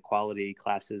systematic inequality,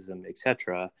 classism,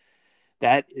 etc.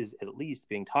 That is at least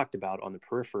being talked about on the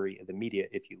periphery of the media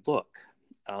if you look.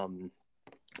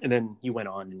 And then you went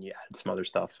on and you had some other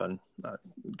stuff, and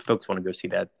folks want to go see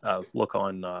that. Look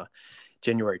on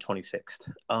January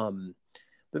 26th.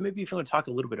 But maybe if you want to talk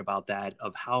a little bit about that,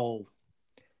 of how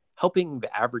helping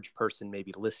the average person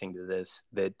maybe listening to this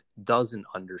that doesn't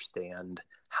understand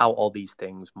how all these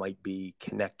things might be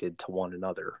connected to one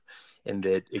another, and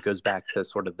that it goes back to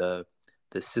sort of the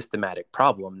systematic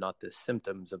problem, not the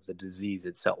symptoms of the disease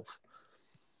itself.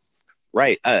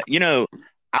 Right.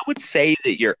 I would say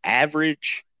that your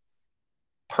average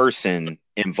person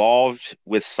involved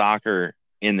with soccer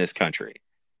in this country,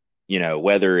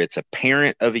 whether it's a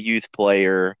parent of a youth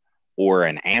player or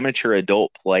an amateur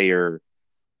adult player,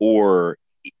 or,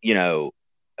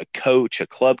 a coach, a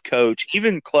club coach,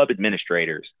 even club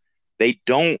administrators, they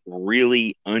don't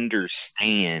really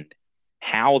understand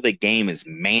how the game is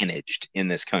managed in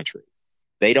this country.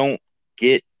 They don't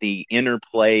get the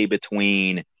interplay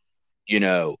between, you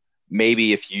know,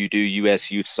 maybe if you do U.S.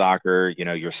 youth soccer,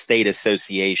 your state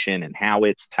association and how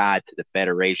it's tied to the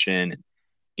federation.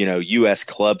 U.S.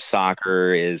 club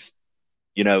soccer is,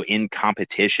 in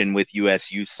competition with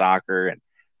U.S. youth soccer, and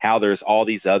how there's all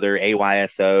these other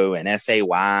AYSO and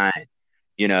SAY,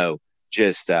 you know,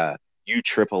 just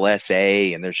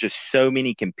USSSA, and there's just so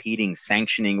many competing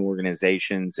sanctioning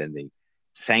organizations, and the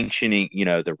sanctioning,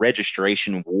 the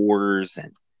registration wars,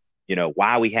 and,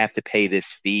 why we have to pay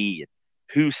this fee,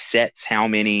 who sets how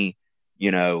many,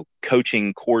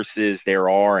 coaching courses there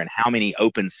are, and how many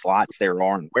open slots there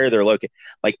are, and where they're located.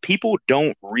 Like, people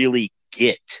don't really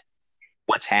get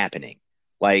what's happening.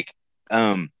 Like,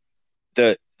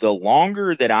 the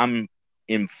longer that I'm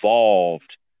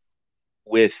involved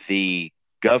with the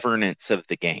governance of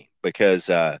the game, because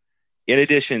in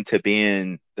addition to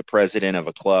being the president of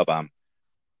a club, I'm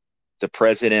the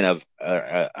president of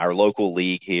our local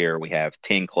league here. We have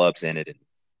 10 clubs in it,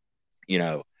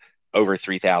 and over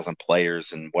 3,000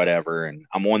 players and whatever. And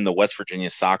I'm on the West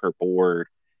Virginia Soccer Board,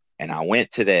 and I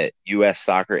went to that U.S.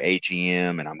 Soccer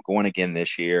AGM, and I'm going again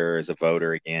this year as a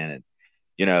voter again.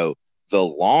 And the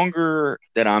longer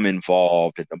that I'm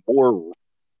involved, and the more,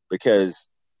 because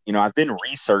I've been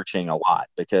researching a lot,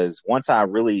 because once I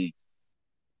really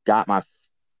got my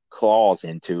claws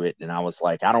into it, and I was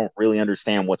like, I don't really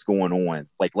understand what's going on.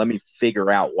 Like, let me figure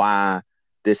out why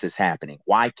this is happening.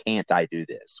 Why can't I do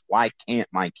this? Why can't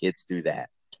my kids do that?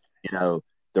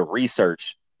 The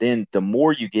research, then the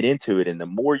more you get into it, and the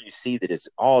more you see that it's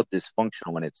all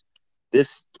dysfunctional, and it's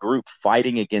this group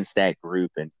fighting against that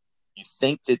group, and you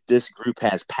think that this group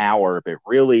has power, but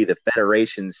really the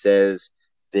federation says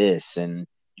this, and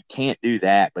you can't do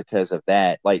that because of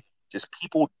that. Like, just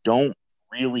people don't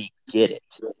really get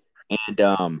it.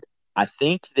 And I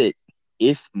think that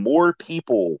if more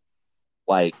people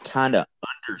like kind of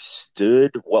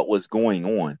understood what was going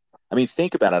on, I mean,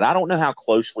 think about it. I don't know how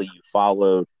closely you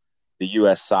followed the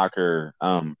U.S. soccer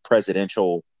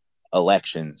presidential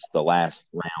elections, the last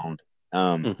round.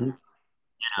 Mm-hmm.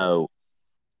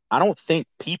 I don't think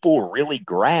people really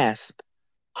grasp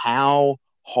how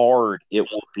hard it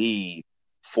will be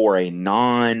for a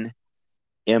non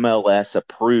MLS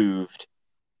approved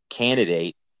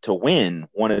candidate to win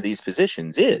one of these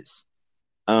positions is.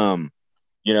 Um,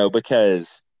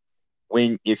 because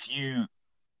when if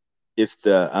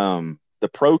the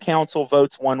pro council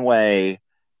votes one way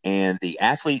and the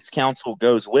athletes council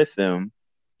goes with them,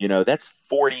 that's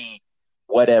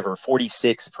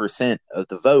 46% of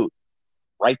the vote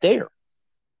right there.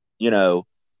 you know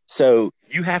so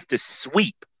you have to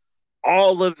sweep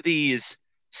all of these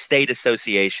state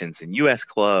associations and US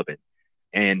club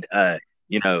and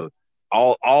you know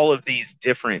all of these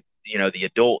different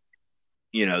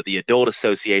the adult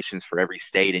associations for every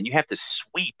state, and you have to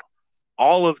sweep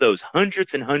all of those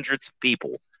hundreds and hundreds of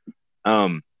people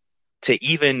um to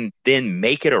even then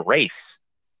make it a race.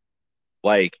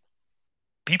 Like,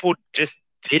 people just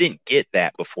didn't get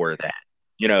that before that.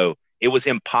 It was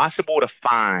impossible to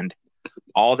find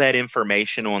all that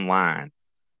information online,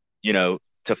 to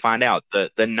find out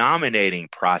the nominating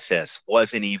process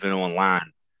wasn't even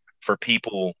online for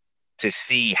people to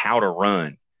see how to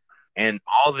run, and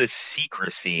all this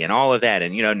secrecy and all of that.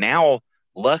 And now,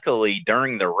 luckily,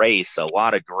 during the race, a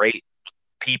lot of great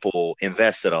people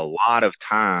invested a lot of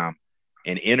time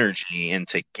and energy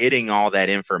into getting all that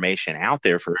information out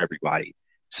there for everybody.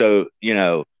 So,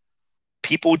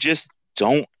 people just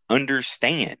don't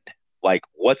understand, like,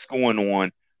 what's going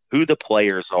on, who the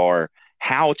players are,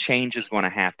 how change is going to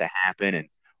have to happen, and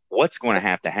what's going to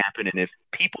have to happen. And if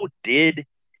people did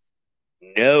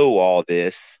know all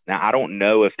this, now I don't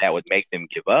know if that would make them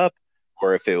give up,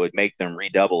 or if it would make them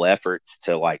redouble efforts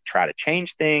to, like, try to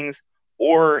change things,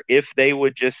 or if they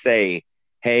would just say,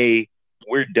 hey,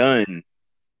 we're done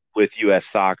with US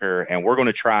soccer and we're going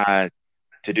to try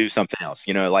to do something else.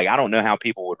 Like, I don't know how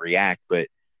people would react, but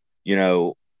you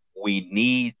know, we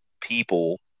need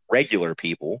people, regular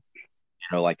people,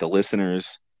 like the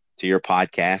listeners to your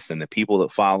podcast and the people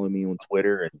that follow me on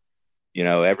Twitter and,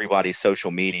 everybody's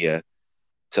social media,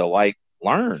 to, like,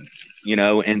 learn,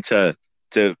 and to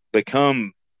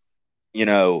become,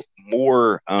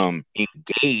 more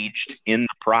engaged in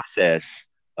the process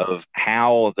of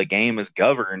how the game is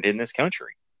governed in this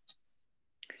country.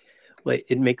 Well,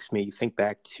 it makes me think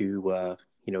back to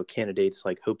candidates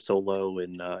like Hope Solo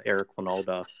and Eric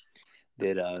Winalda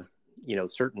that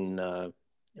certain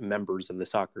members of the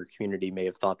soccer community may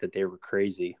have thought that they were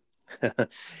crazy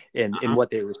in what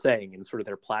they were saying and sort of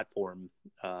their platform,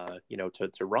 to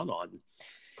run on,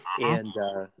 and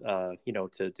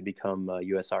to become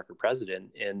U.S. soccer president.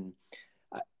 And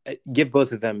I give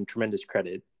both of them tremendous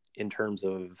credit in terms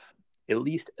of at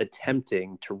least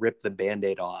attempting to rip the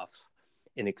Band-Aid off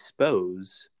and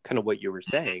expose kind of what you were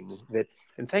saying.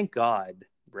 And thank God,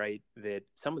 right, that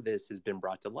some of this has been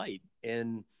brought to light.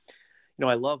 And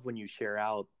I love when you share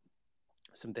out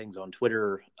some things on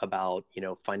Twitter about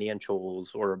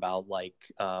financials, or about like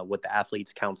what the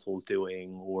Athletes Council is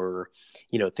doing, or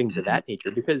things of that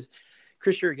nature. Because,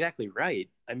 Chris, you're exactly right.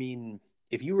 I mean,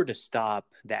 if you were to stop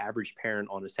the average parent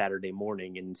on a Saturday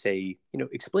morning and say,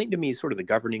 explain to me sort of the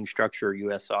governing structure of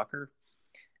U.S. soccer,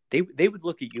 they would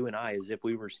look at you and I as if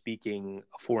we were speaking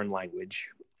a foreign language.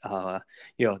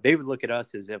 They would look at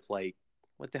us as if, like,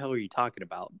 what the hell are you talking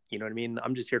about? You know what I mean?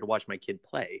 I'm just here to watch my kid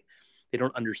play. They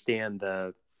don't understand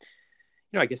I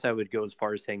guess I would go as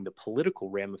far as saying the political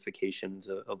ramifications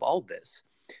of all this.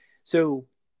 So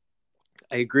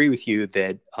I agree with you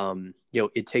that,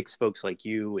 it takes folks like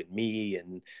you and me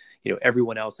and,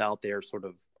 everyone else out there sort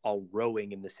of all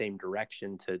rowing in the same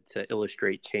direction to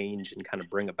illustrate change and kind of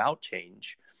bring about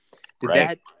change. Did Right.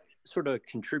 that sort of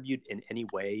contribute in any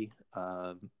way,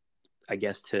 I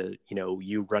guess, to,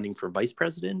 you running for vice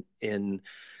president? And,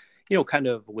 kind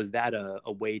of, was that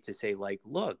a way to say, like,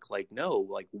 look, like, no,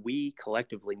 like, we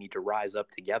collectively need to rise up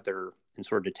together and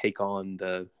sort of take on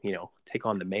the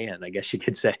man, I guess you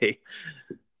could say.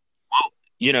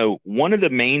 One of the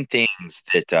main things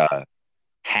that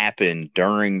happened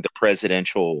during the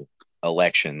presidential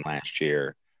election last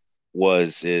year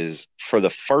is for the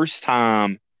first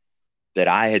time that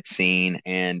I had seen,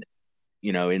 and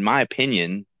in my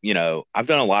opinion, I've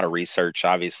done a lot of research,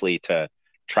 obviously, to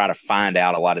try to find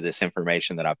out a lot of this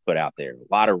information that I've put out there.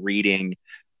 A lot of reading,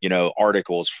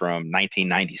 articles from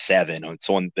 1997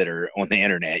 that are on the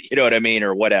internet, you know what I mean,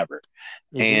 or whatever.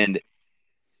 Mm-hmm. And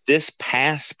this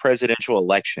past presidential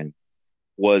election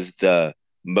was the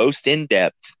most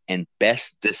in-depth and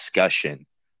best discussion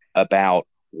about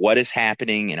what is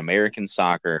happening in American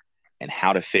soccer and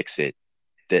how to fix it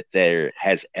that there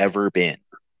has ever been.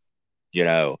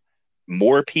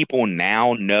 More people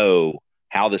now know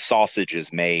how the sausage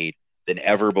is made than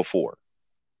ever before.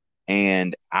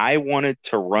 And I wanted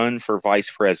to run for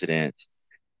vice president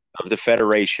of the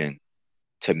federation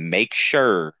to make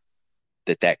sure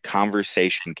that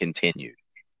conversation continued.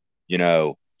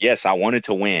 Yes, I wanted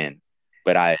to win,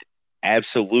 but I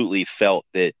absolutely felt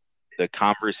that the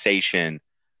conversation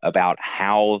about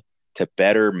how to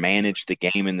better manage the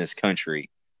game in this country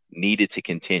needed to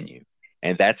continue.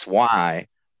 And that's why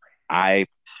I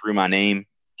threw my name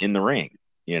in the ring,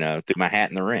 threw my hat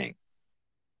in the ring.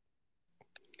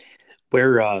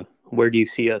 Where do you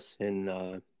see us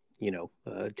in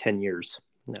 10 years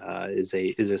is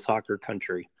a soccer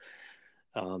country?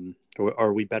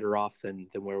 Are we better off than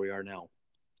where we are now?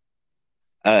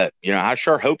 I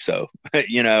sure hope so.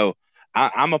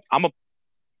 I'm a,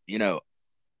 you know,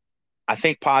 I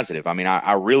think positive. I mean,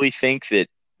 I really think that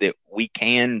we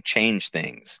can change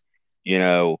things. You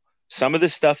know, some of the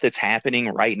stuff that's happening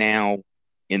right now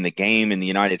in the game in the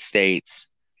United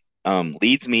States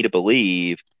leads me to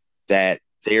believe that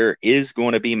there is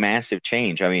going to be massive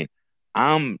change. I mean,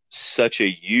 I'm such a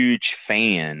huge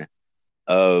fan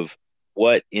of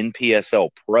what NPSL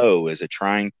Pro is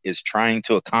trying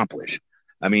to accomplish.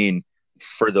 I mean,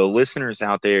 for the listeners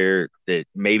out there that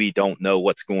maybe don't know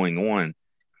what's going on,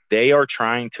 they are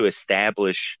trying to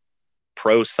establish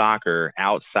pro soccer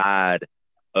outside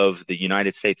of the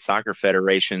United States Soccer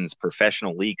Federation's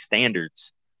professional league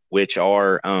standards, which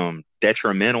are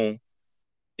detrimental,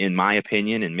 in my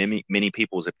opinion, and many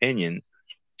people's opinion,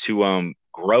 to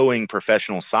growing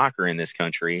professional soccer in this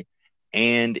country.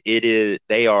 And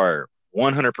they are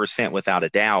 100% without a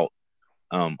doubt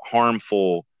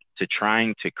harmful to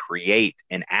trying to create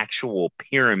an actual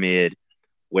pyramid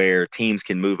where teams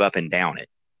can move up and down it.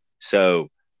 So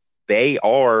they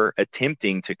are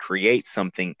attempting to create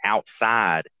something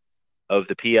outside of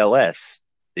the PLS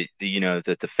that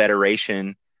the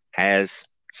federation has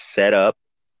set up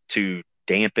to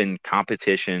dampen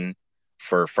competition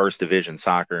for first division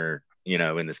soccer,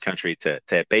 in this country to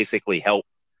basically help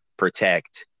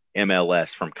protect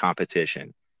MLS from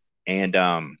competition. And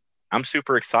I'm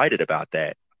super excited about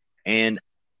that. And,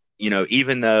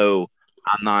 even though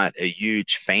I'm not a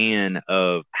huge fan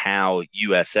of how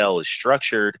USL is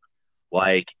structured,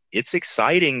 like it's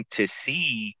exciting to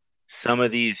see some of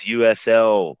these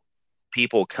USL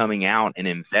people coming out and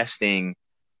investing,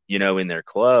 in their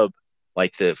club,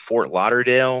 like the Fort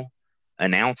Lauderdale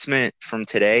announcement from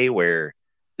today, where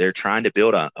they're trying to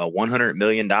build a $100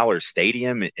 million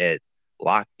stadium at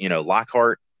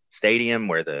Lockhart Stadium,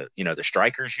 where the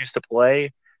Strikers used to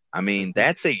play. I mean,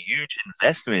 that's a huge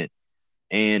investment,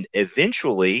 and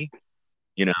eventually,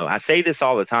 I say this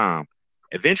all the time.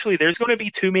 Eventually, there's going to be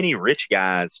too many rich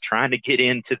guys trying to get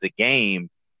into the game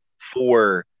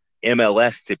for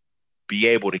MLS to be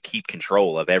able to keep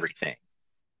control of everything.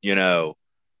 You know,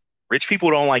 Rich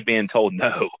people don't like being told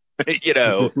no. you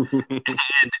know,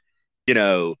 and, you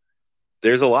know,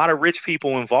 there's a lot of rich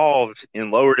people involved in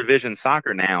lower division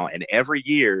soccer now, and every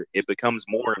year it becomes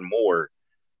more and more.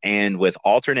 And with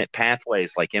alternate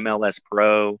pathways like NPSL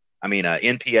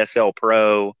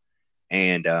Pro,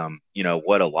 and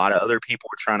what a lot of other people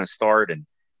are trying to start, and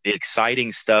the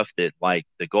exciting stuff that like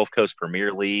the Gulf Coast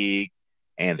Premier League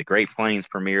and the Great Plains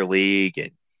Premier League,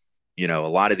 and a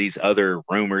lot of these other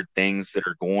rumored things that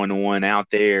are going on out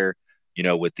there,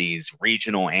 with these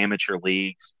regional amateur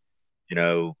leagues. you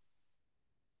know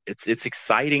it's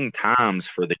exciting times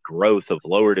for the growth of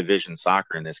lower division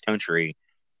soccer in this country.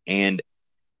 And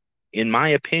in my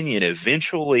opinion,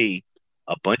 eventually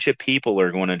a bunch of people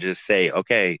are going to just say,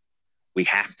 okay, we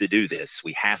have to do this.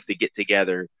 We have to get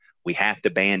together. We have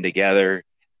to band together,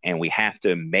 and we have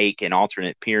to make an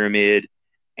alternate pyramid.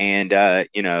 And,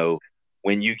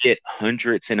 when you get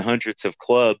hundreds and hundreds of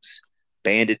clubs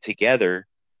banded together,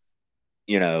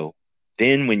 you know,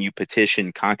 then when you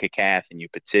petition CONCACAF and you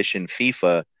petition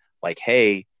FIFA, like,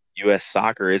 hey, U.S.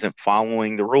 soccer isn't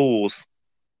following the rules,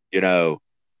 you know,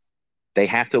 they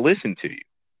have to listen to you,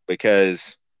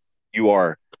 because you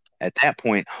are at that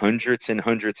point hundreds and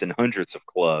hundreds and hundreds of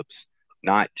clubs,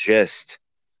 not just,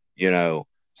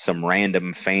 some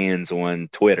random fans on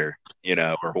Twitter,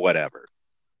 or whatever.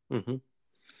 Mm-hmm.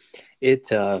 It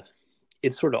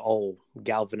sort of all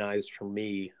galvanized for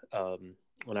me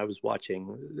when I was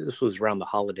watching. This was around the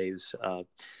holidays.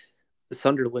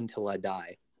 Sunderland Till I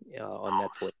Die on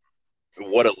Netflix.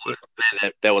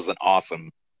 That was an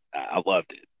awesome. I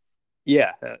loved it.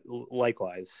 Yeah,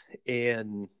 likewise.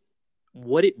 And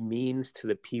what it means to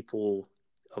the people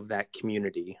of that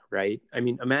community, right? I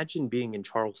mean, imagine being in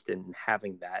Charleston and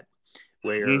having that,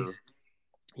 where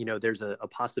there's a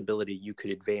possibility you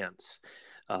could advance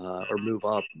or move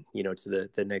up, to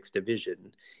the next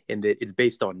division, and that it's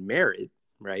based on merit,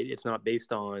 right? It's not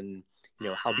based on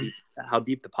how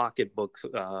deep the pocketbooks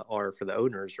are for the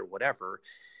owners or whatever.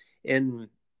 And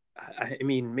I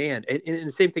mean, man, and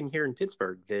the same thing here in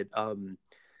Pittsburgh. That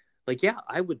like, yeah,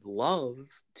 I would love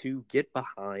to get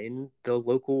behind the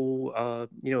local,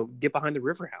 get behind the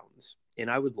Riverhounds, and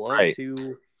I would love Right.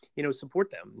 to, support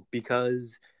them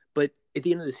because, but at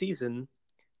the end of the season,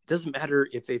 it doesn't matter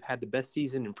if they've had the best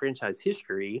season in franchise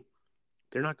history.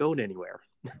 They're not going anywhere.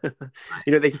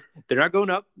 They're not going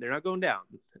up. They're not going down.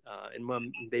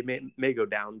 And they may go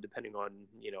down depending on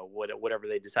whatever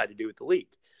they decide to do with the league.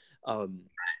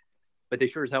 But they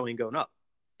sure as hell ain't going up.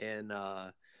 And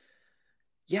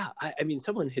yeah, I mean,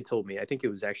 someone had told me, I think it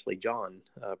was actually John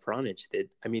Peronich, that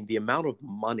I mean, the amount of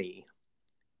money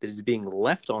that is being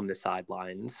left on the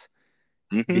sidelines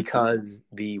Mm-hmm. because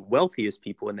the wealthiest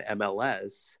people in the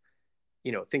MLS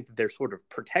think that they're sort of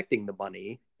protecting the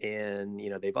money, and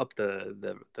they've upped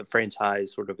the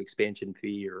franchise sort of expansion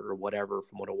fee or whatever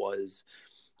from what it was,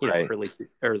 Right.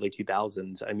 early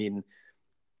 2000s. I mean,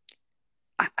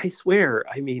 I swear,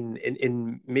 I mean,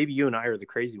 and maybe you and I are the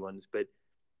crazy ones, but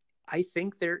I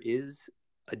think there is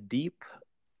a deep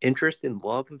interest and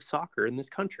love of soccer in this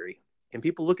country. And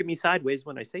people look at me sideways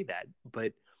when I say that,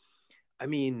 but I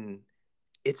mean,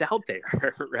 it's out there,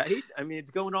 right? I mean,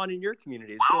 it's going on in your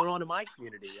community. It's going on in my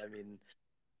community. I mean,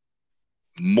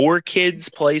 More kids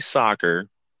play soccer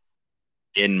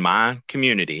in my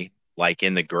community, like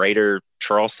in the greater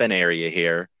Charleston area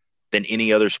here, than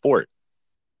any other sport.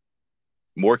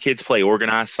 More kids play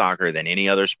organized soccer than any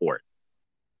other sport.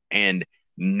 And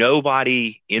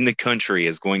nobody in the country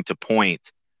is going to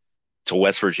point to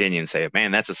West Virginia and say,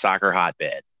 man, that's a soccer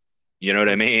hotbed. You know what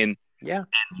I mean? yeah.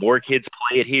 More kids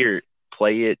play it here,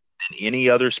 play it than any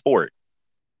other sport.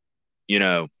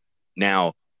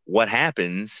 Now what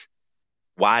happens?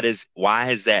 Why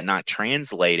is that not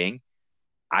translating?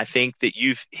 I think that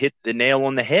you've hit the nail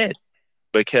on the head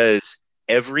because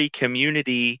every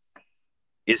community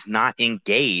is not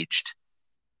engaged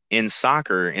in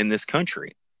soccer in this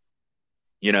country,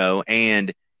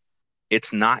 and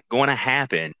it's not going to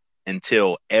happen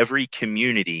until every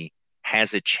community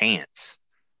has a chance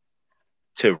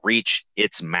to reach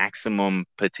its maximum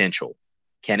potential.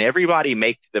 Can everybody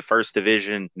make the first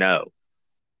division? No.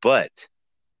 But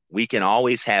we can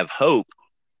always have hope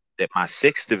that my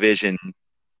sixth division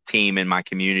team in my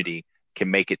community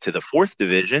can make it to the fourth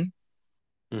division.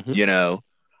 Mm-hmm. You know,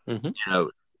 Mm-hmm. are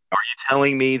you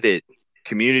telling me that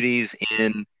communities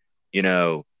you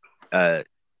know, uh,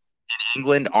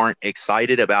 England aren't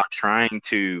excited about trying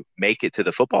to make it to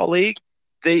the football league?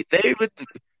 They would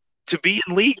to be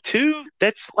in League Two.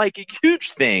 That's like a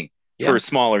huge thing for Yeah. a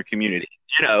smaller community,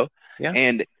 Yeah.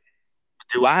 And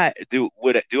do I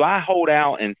hold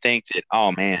out and think that,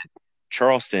 oh man,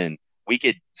 Charleston, we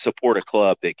could support a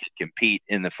club that could compete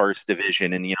in the first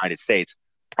division in the United States?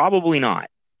 Probably not.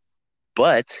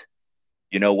 But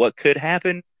you know what could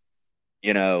happen?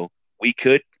 We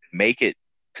could make it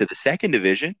to the second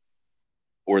division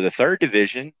or the third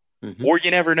division, Mm-hmm. or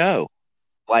you never know.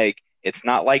 Like, it's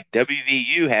not like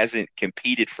WVU hasn't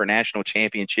competed for national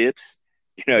championships.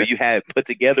 You have put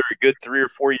together a good 3 or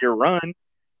 4 year run,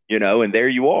 and there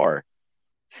you are.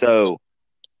 So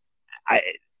I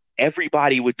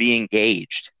everybody would be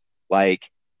engaged. Like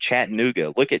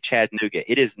Chattanooga, look at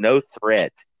Chattanooga. It is no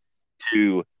threat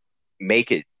to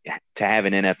make it to have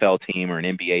an NFL team or an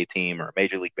NBA team or a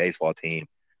Major League Baseball team,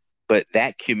 but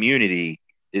that community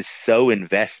is so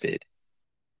invested.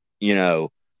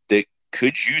 That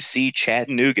could you see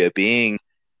Chattanooga being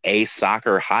a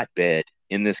soccer hotbed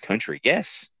in this country?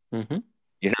 Yes. Mm-hmm.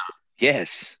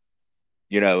 Yes.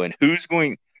 And who's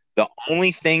going? The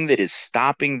only thing that is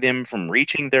stopping them from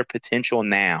reaching their potential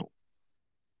now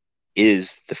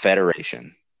is the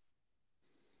Federation.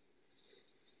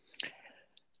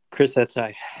 Chris,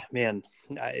 man,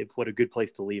 what a good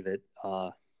place to leave it.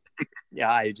 Yeah,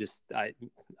 I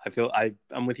feel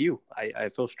I'm with you. I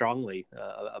feel strongly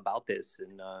about this,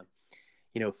 and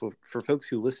for folks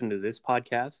who listen to this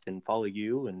podcast and follow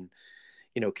you and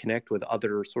connect with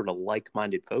other sort of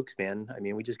like-minded folks, man. I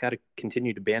mean, we just got to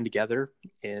continue to band together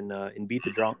and beat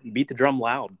the drum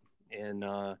loud. And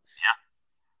I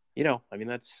mean,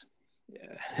 that's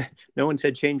no one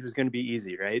said change was going to be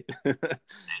easy, right?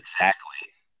 Exactly.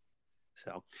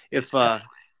 So if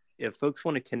folks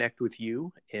want to connect with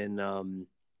you and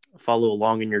follow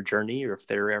along in your journey, or if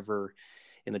they're ever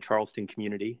in the Charleston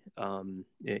community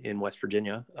in West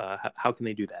Virginia, how can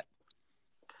they do that?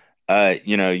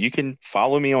 You can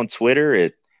follow me on Twitter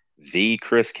at the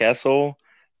Chris Kessel.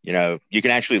 You can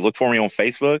actually look for me on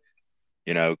Facebook,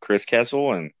 Chris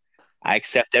Kessel, and I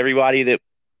accept everybody that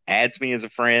adds me as a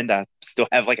friend. I still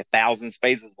have like 1,000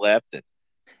 spaces left, and,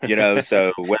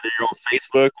 so whether you're on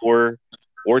Facebook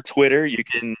or Twitter, you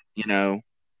can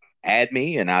add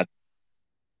me, and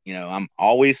I'm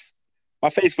always my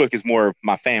Facebook is more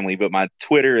my family, but my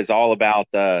Twitter is all about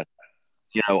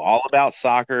all about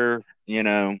soccer,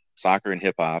 soccer and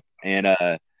hip hop. And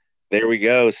there we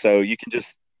go. So you can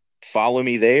just follow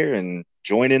me there and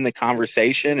join in the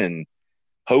conversation. And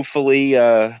hopefully,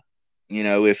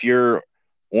 if you're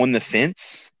on the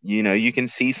fence, you can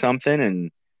see something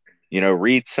and,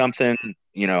 read something.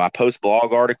 I post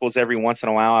blog articles every once in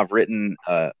a while. I've written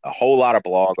a whole lot of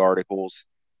blog articles,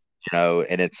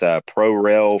 and it's Pro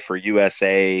Rail for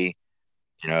USA,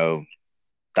 you know,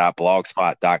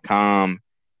 .blogspot.com,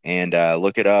 and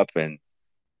look it up and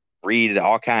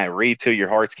read till your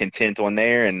heart's content on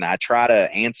there. And I try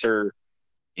to answer,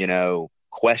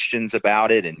 questions about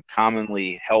it and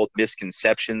commonly held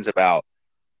misconceptions about,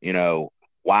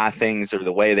 why things are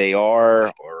the way they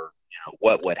are, or,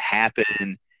 what would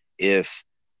happen if,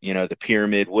 the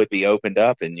pyramid would be opened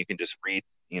up. And you can just read,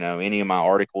 any of my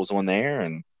articles on there,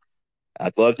 and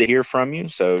I'd love to hear from you.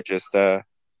 So just, there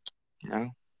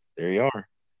you are.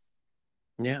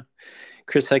 Yeah.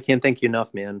 Chris, I can't thank you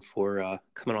enough, man, for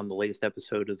coming on the latest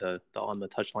episode of the On the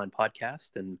Touchline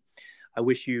podcast. And I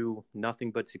wish you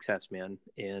nothing but success, man.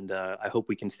 And I hope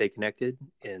we can stay connected,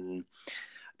 and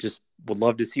just would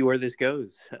love to see where this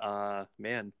goes.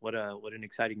 Man, what an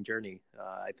exciting journey.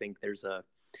 I think there's a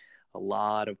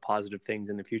lot of positive things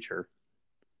in the future.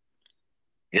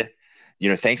 Yeah.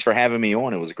 Thanks for having me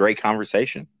on. It was a great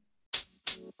conversation.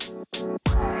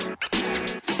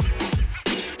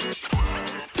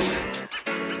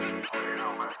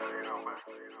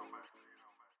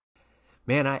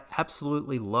 Man, I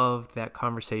absolutely loved that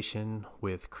conversation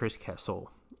with Chris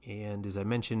Kessel. And as I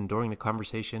mentioned during the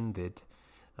conversation, that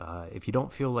if you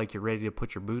don't feel like you're ready to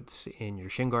put your boots and your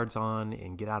shin guards on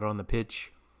and get out on the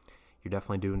pitch, you're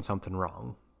definitely doing something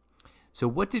wrong. So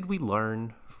what did we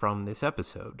learn from this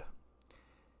episode?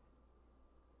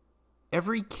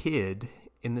 Every kid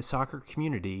in the soccer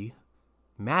community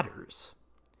matters.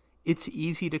 It's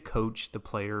easy to coach the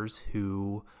players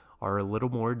who are a little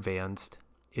more advanced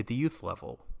at the youth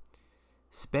level.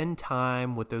 Spend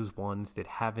time with those ones that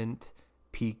haven't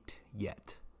peaked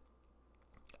yet.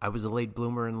 I was a late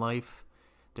bloomer in life.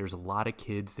 There's a lot of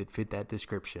kids that fit that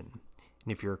description.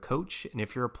 And if you're a coach and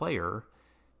if you're a player,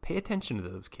 pay attention to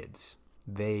those kids.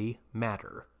 They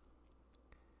matter.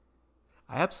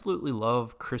 I absolutely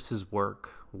love Chris's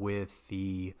work with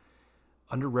the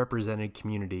underrepresented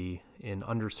community and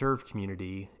underserved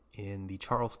community in the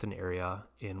Charleston area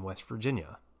in West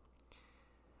Virginia.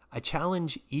 I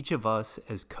challenge each of us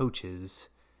as coaches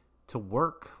to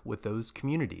work with those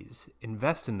communities,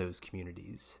 invest in those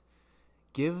communities,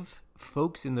 give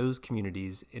folks in those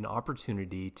communities an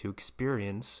opportunity to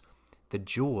experience the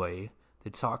joy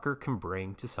that soccer can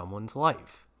bring to someone's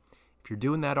life. If you're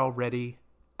doing that already,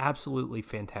 absolutely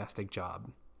fantastic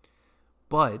job.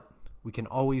 But we can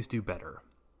always do better.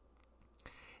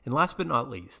 And last but not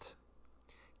least,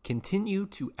 continue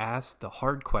to ask the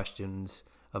hard questions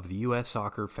of the U.S.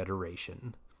 Soccer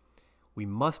Federation. We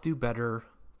must do better.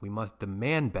 We must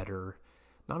demand better,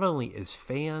 not only as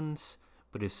fans,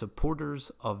 but as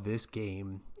supporters of this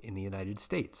game in the United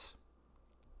States.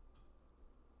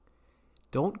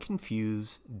 Don't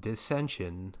confuse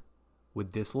dissension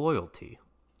with disloyalty.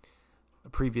 A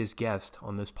previous guest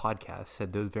on this podcast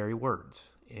said those very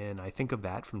words, and I think of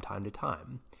that from time to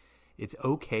time. It's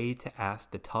okay to ask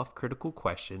the tough, critical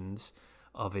questions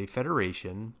of a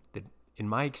federation that, in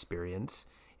my experience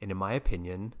and in my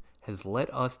opinion, has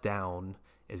let us down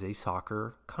as a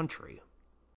soccer country.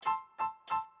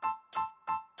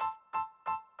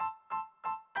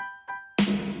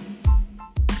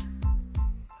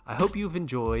 I hope you've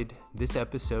enjoyed this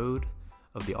episode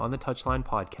of the On the Touchline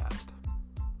podcast.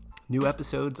 New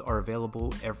episodes are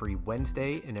available every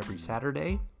Wednesday and every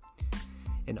Saturday.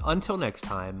 And until next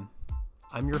time,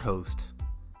 I'm your host,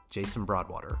 Jason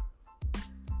Broadwater.